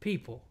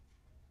people.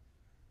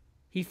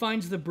 He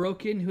finds the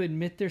broken who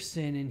admit their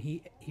sin, and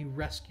he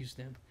rescues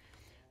them.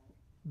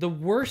 The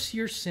worse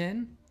your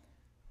sin,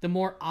 the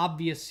more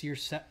obvious your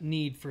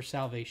need for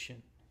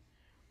salvation.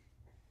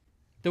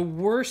 The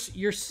worse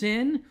your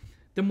sin,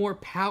 the more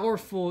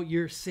powerful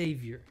your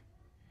Savior.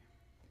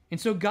 And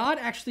so God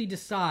actually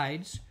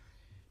decides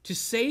to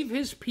save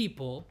his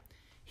people.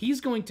 He's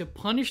going to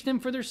punish them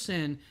for their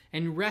sin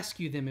and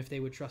rescue them if they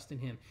would trust in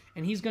him.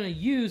 And he's going to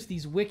use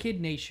these wicked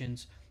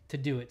nations to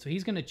do it. So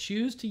he's going to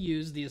choose to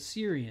use the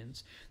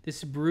Assyrians,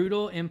 this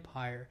brutal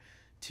empire,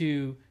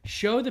 to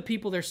show the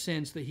people their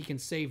sins so that he can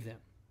save them.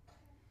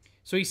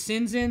 So he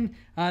sends in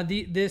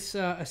this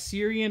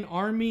Assyrian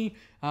army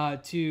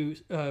to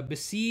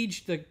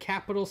besiege the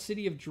capital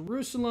city of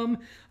Jerusalem.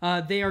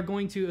 They are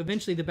going to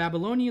eventually, the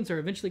Babylonians are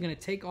eventually going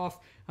to take off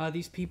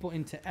these people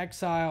into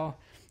exile.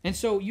 And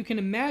so you can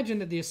imagine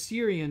that the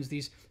Assyrians,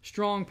 these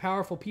strong,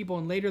 powerful people,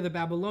 and later the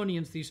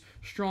Babylonians, these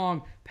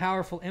strong,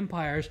 powerful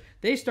empires,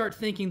 they start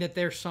thinking that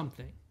they're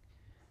something.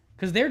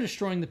 Because they're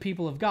destroying the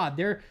people of God.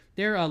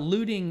 They're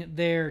looting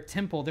their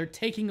temple. They're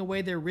taking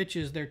away their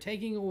riches. They're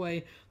taking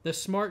away the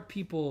smart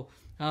people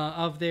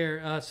of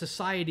their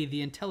society,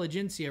 the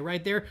intelligentsia,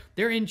 right?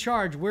 They're in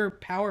charge. We're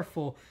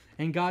powerful.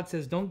 And God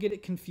says, don't get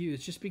it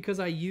confused. Just because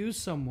I use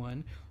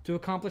someone to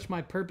accomplish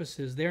my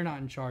purposes, they're not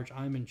in charge.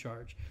 I'm in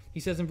charge. He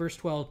says in verse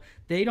 12,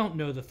 they don't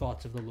know the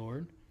thoughts of the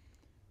Lord.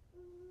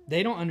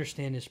 They don't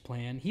understand his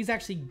plan. He's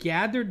actually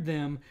gathered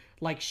them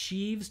like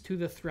sheaves to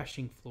the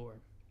threshing floor.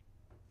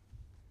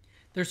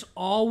 There's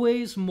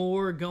always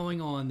more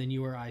going on than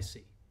you or I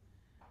see.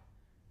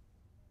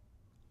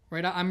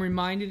 Right? I'm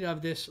reminded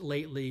of this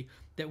lately,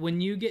 that when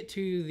you get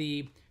to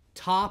the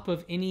top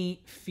of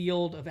any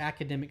field of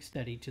academic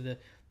study, to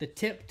the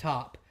tip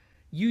top,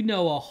 you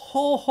know a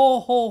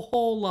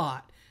whole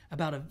lot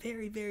about a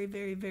very, very,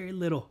 very, very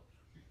little.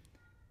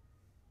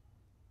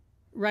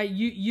 Right?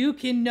 You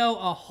can know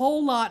a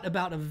whole lot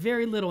about a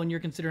very little and you're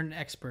considered an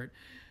expert.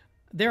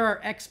 There are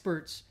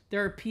experts,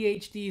 there are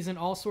PhDs in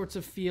all sorts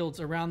of fields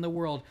around the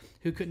world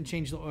who couldn't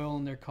change the oil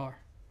in their car.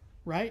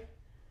 Right?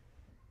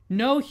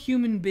 No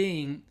human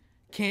being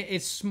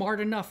is smart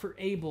enough or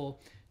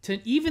able to,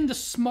 even the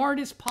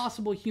smartest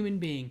possible human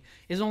being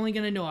is only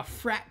going to know a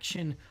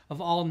fraction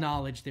of all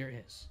knowledge there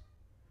is.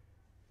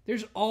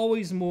 There's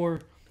always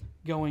more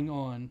going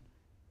on.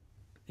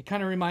 It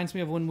kind of reminds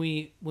me of when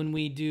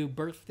we do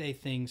birthday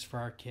things for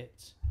our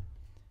kids.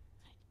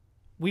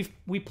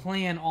 We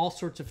plan all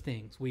sorts of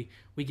things. We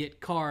get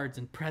cards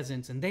and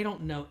presents, and they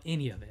don't know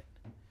any of it.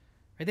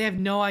 Right? They have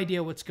no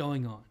idea what's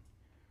going on.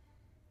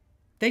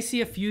 They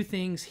see a few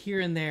things here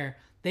and there.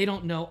 They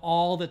don't know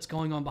all that's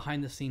going on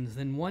behind the scenes.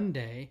 Then one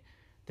day,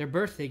 their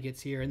birthday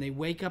gets here, and they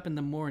wake up in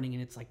the morning,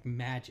 and it's like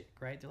magic,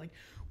 right? They're like,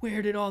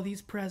 where did all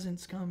these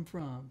presents come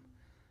from?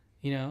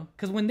 You know?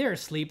 Because when they're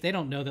asleep, they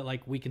don't know that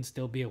like we can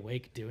still be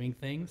awake doing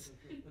things.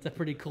 It's a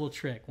pretty cool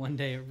trick. One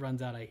day it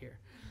runs out, I hear.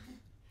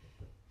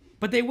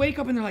 But they wake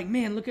up, and they're like,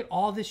 man, look at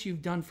all this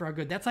you've done for our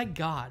good. That's like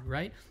God,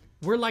 right?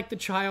 We're like the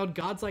child.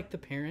 God's like the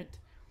parent.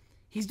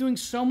 He's doing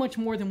so much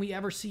more than we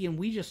ever see, and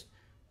we just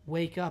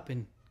wake up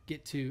and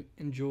get to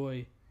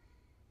enjoy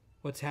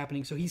what's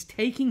happening. So he's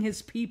taking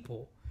his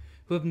people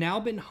who have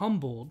now been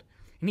humbled,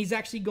 and he's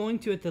actually going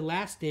to, at the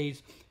last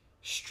days,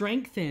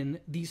 strengthen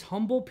these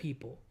humble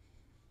people.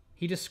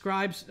 He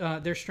describes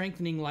their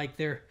strengthening like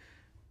you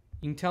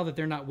can tell that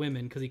they're not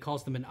women because he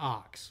calls them an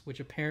ox,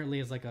 which apparently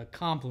is like a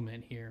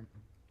compliment here.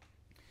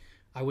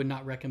 I would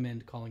not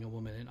recommend calling a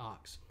woman an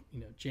ox.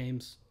 You know,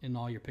 James, in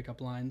all your pickup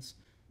lines,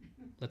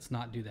 let's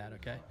not do that,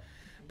 okay?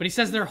 But he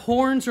says their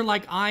horns are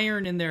like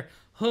iron and their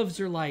hooves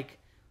are like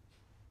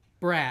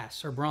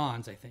brass or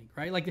bronze, I think,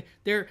 right? Like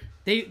they're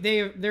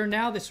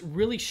now this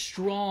really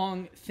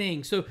strong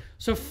thing. So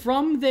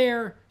from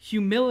their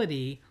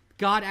humility,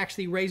 God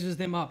actually raises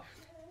them up.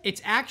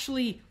 It's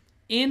actually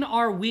in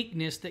our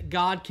weakness that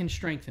God can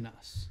strengthen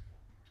us.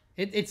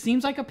 It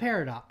seems like a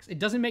paradox. It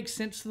doesn't make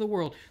sense to the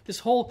world. This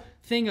whole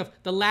thing of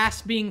the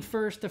last being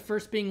first, the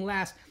first being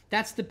last,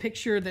 that's the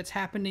picture that's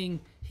happening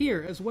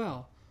here as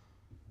well.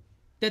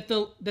 That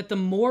the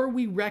more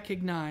we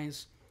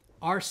recognize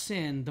our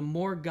sin, the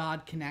more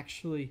God can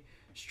actually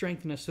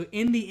strengthen us. So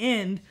in the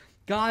end,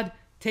 God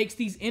takes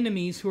these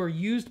enemies who are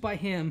used by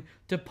him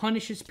to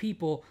punish his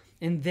people,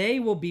 and they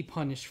will be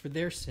punished for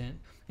their sin,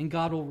 and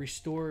God will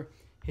restore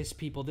his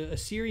people. The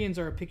Assyrians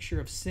are a picture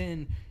of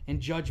sin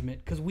and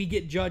judgment because we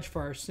get judged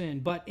for our sin.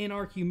 But in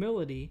our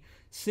humility,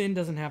 sin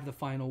doesn't have the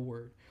final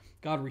word.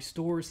 God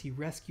restores, he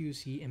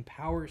rescues, he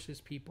empowers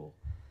his people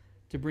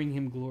to bring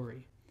him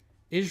glory.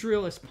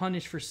 Israel is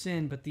punished for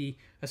sin, but the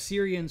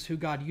Assyrians who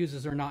God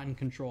uses are not in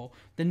control.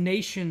 The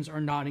nations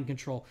are not in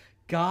control.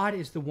 God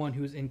is the one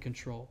who is in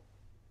control.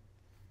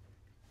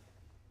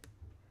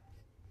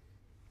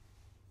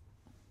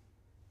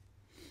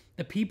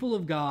 The people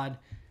of God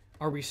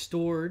are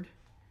restored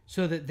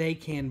so that they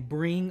can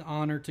bring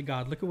honor to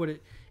God. Look at what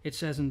it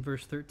says in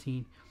verse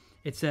 13.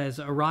 It says,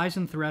 arise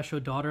and thresh, O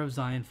daughter of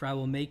Zion, for I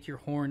will make your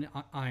horn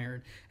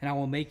iron, and I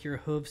will make your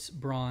hoofs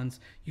bronze.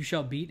 You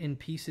shall beat in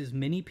pieces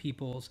many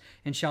peoples,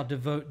 and shall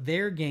devote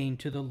their gain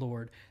to the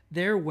Lord,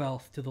 their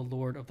wealth to the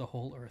Lord of the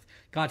whole earth.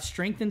 God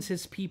strengthens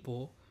his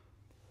people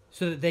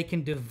so that they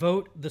can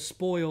devote the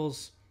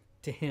spoils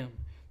to him,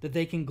 that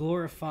they can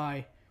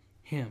glorify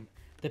him.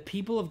 The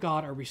people of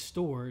God are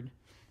restored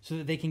so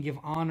that they can give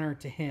honor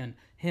to him.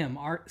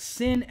 Our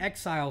sin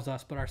exiles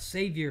us, but our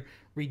Savior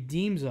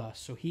redeems us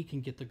so he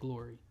can get the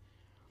glory.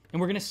 And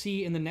we're going to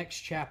see in the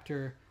next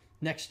chapter,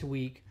 next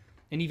week,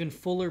 an even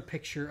fuller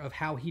picture of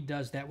how he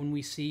does that when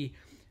we see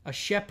a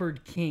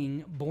shepherd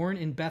king born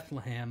in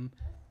Bethlehem,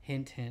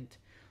 hint, hint,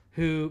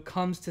 who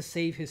comes to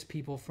save his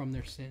people from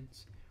their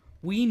sins.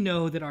 We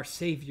know that our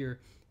Savior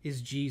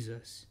is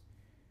Jesus.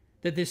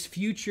 That this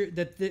future,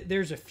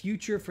 there's a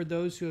future for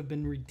those who have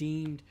been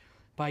redeemed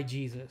by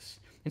Jesus.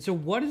 And so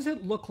what does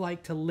it look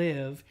like to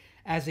live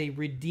as a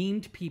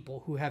redeemed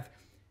people who have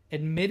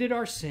admitted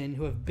our sin,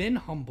 who have been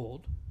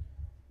humbled,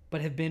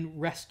 but have been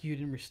rescued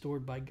and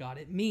restored by God?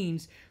 It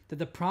means that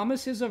the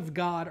promises of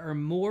God are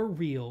more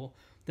real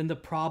than the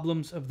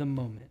problems of the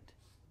moment.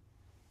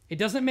 It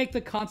doesn't make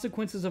the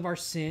consequences of our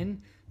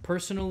sin,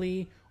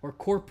 personally or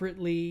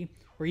corporately,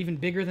 or even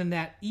bigger than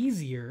that,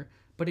 easier,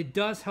 but it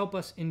does help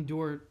us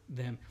endure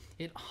them.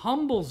 It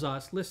humbles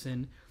us.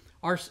 Listen,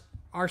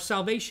 our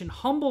salvation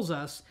humbles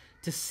us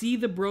to see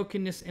the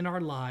brokenness in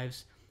our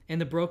lives and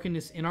the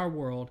brokenness in our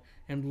world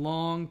and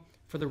long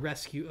for the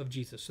rescue of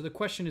Jesus. So the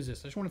question is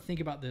this. I just want to think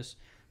about this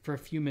for a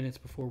few minutes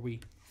before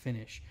we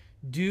finish.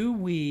 Do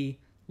we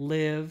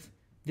live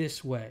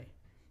this way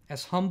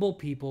as humble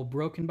people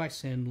broken by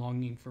sin,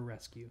 longing for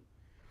rescue?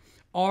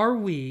 Are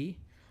we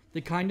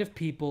the kind of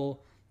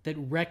people that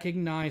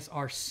recognize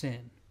our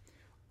sin?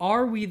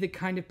 Are we the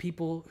kind of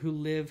people who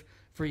live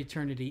for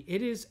eternity?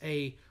 It is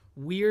a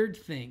weird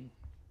thing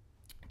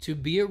to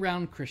be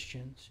around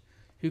Christians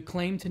who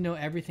claim to know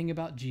everything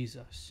about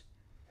Jesus,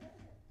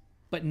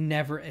 but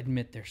never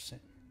admit their sin.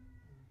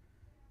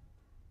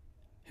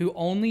 Who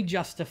only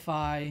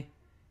justify,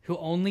 who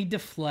only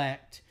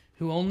deflect,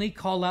 who only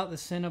call out the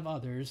sin of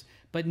others,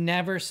 but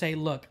never say,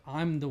 look,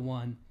 I'm the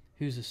one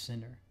who's a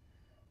sinner.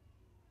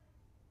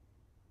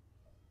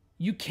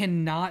 You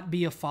cannot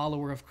be a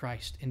follower of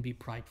Christ and be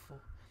prideful.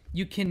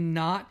 You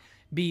cannot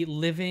be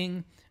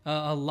living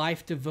a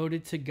life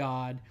devoted to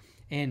God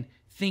and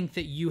think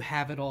that you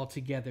have it all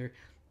together.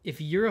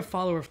 If you're a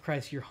follower of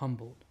Christ, you're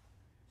humbled.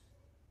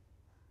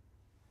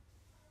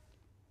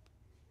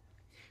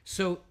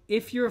 So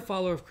if you're a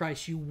follower of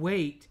Christ, you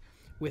wait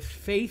with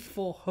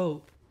faithful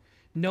hope,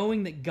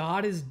 knowing that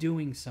God is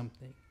doing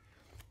something.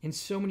 And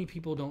so many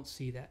people don't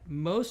see that.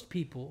 Most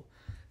people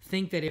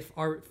think that if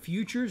our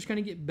future is going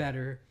to get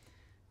better,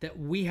 that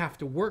we have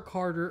to work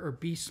harder or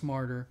be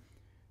smarter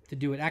to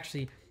do it.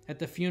 Actually, at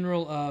the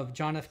funeral of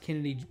John F.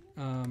 Kennedy,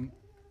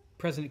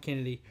 President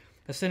Kennedy,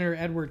 Senator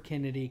Edward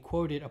Kennedy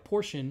quoted a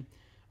portion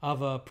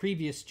of a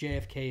previous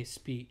JFK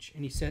speech.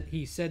 And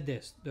he said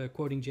this,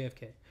 quoting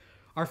JFK,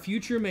 "Our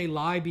future may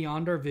lie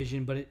beyond our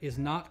vision, but it is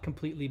not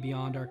completely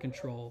beyond our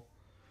control.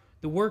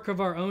 The work of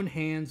our own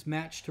hands,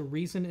 matched to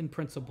reason and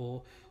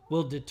principle,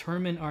 will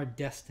determine our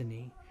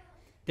destiny.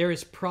 There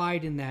is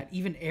pride in that,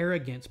 even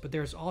arrogance, but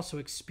there is also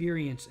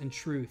experience and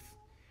truth.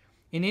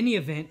 In any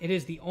event, it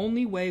is the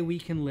only way we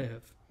can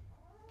live."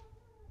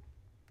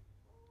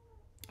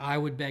 I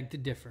would beg to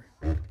differ.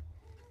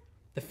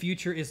 The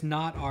future is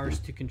not ours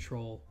to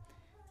control.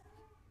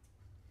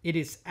 It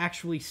is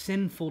actually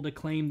sinful to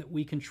claim that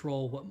we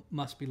control what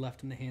must be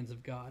left in the hands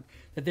of God.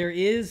 That there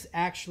is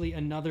actually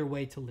another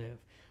way to live.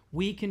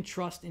 We can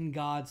trust in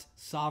God's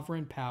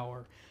sovereign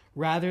power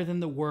rather than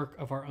the work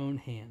of our own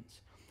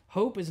hands.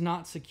 Hope is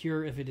not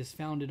secure if it is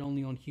founded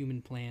only on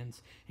human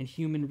plans and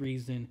human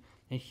reason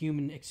and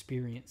human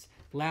experience.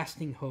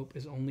 Lasting hope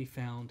is only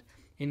found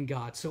in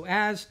God. So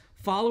as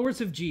followers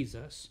of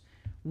Jesus,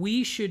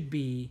 we should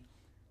be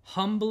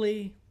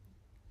humbly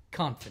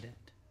confident.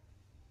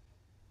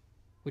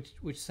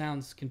 Which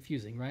sounds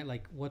confusing, right?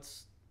 Like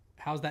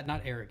how's that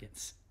not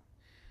arrogance?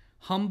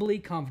 Humbly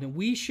confident.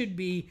 We should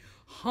be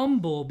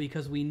humble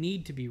because we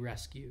need to be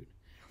rescued,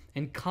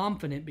 and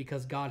confident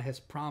because God has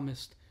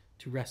promised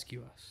to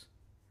rescue us.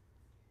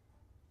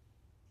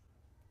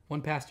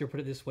 One pastor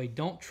put it this way: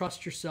 don't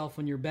trust yourself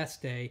on your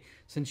best day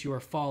since you are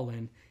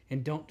fallen,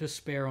 and don't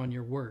despair on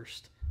your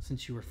worst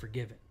since you are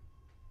forgiven.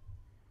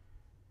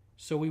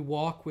 So we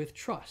walk with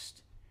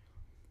trust.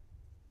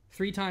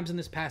 3 times in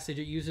this passage,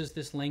 it uses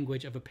this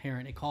language of a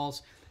parent. It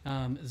calls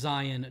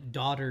Zion,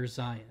 daughter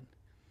Zion.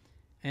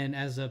 And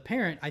as a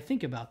parent, I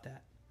think about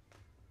that.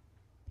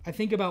 I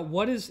think about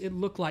what does it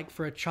look like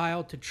for a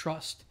child to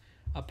trust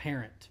a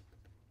parent.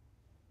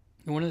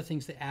 And one of the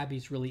things that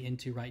Abby's really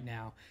into right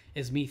now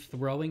is me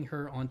throwing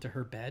her onto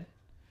her bed.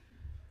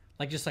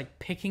 Just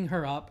picking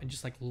her up and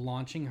just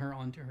launching her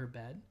onto her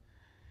bed,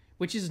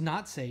 which is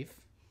not safe.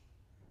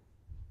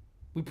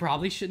 We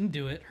probably shouldn't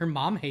do it. Her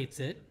mom hates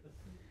it.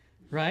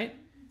 Right?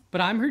 But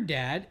I'm her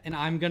dad, and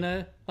I'm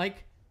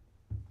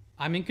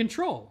in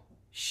control.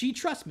 She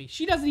trusts me.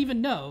 She doesn't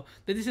even know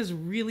that this is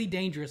really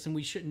dangerous and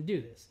we shouldn't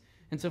do this.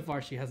 And so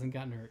far, she hasn't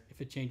gotten hurt. If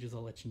it changes,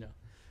 I'll let you know.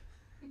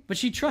 But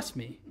she trusts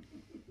me,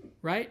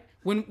 right?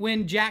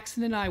 When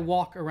Jackson and I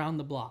walk around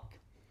the block,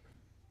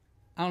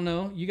 I don't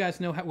know, you guys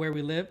know where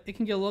we live. It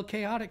can get a little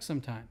chaotic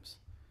sometimes.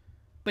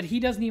 But he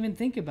doesn't even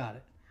think about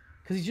it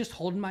because he's just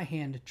holding my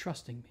hand,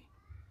 trusting me.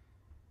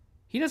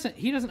 He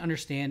doesn't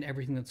understand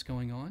everything that's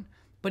going on,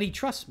 but he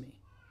trusts me.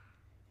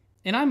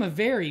 And I'm a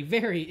very,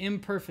 very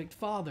imperfect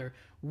father.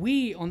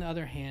 We, on the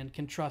other hand,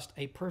 can trust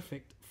a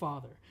perfect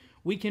father.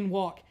 We can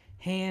walk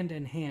hand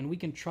in hand. We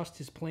can trust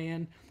his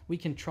plan. We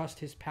can trust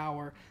his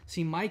power.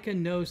 See, Micah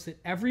knows that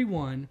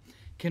everyone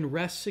can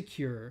rest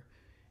secure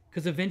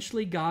because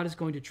eventually God is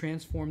going to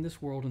transform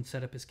this world and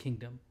set up his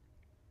kingdom.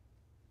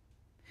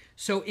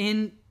 So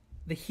in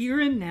the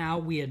here and now,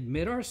 we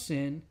admit our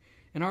sin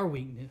and our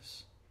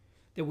weakness,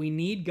 that we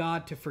need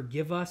God to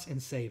forgive us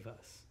and save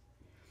us.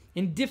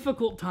 In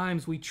difficult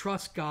times, we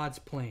trust God's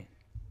plan.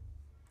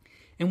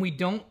 And we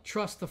don't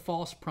trust the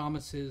false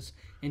promises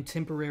and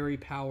temporary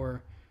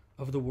power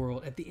of the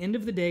world. At the end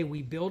of the day,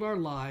 we build our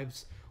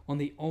lives on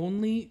the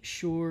only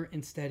sure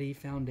and steady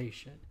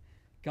foundation,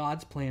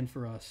 God's plan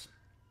for us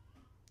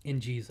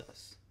in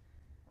Jesus.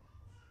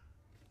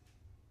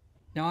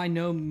 Now, I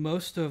know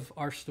most of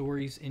our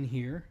stories in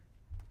here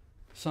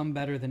some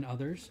better than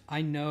others.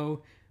 I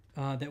know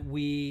that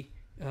we,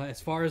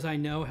 as far as I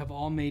know, have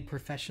all made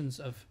professions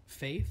of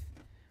faith.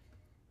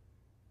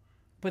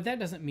 But that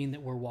doesn't mean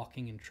that we're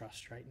walking in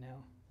trust right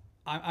now.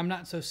 I'm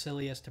not so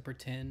silly as to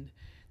pretend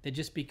that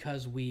just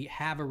because we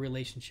have a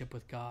relationship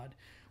with God,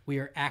 we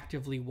are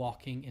actively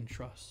walking in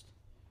trust.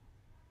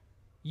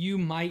 You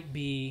might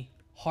be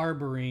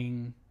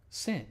harboring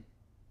sin,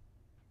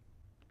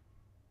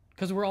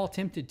 because we're all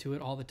tempted to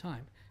it all the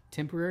time.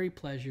 Temporary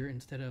pleasure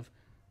instead of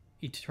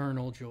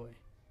eternal joy.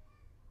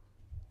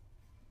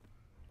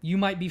 You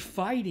might be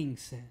fighting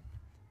sin.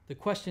 The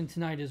question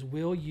tonight is,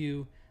 will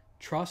you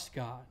trust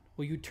God?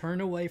 Will you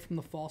turn away from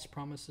the false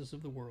promises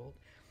of the world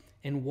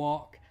and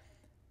walk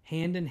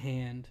hand in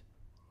hand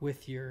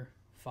with your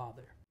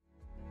Father?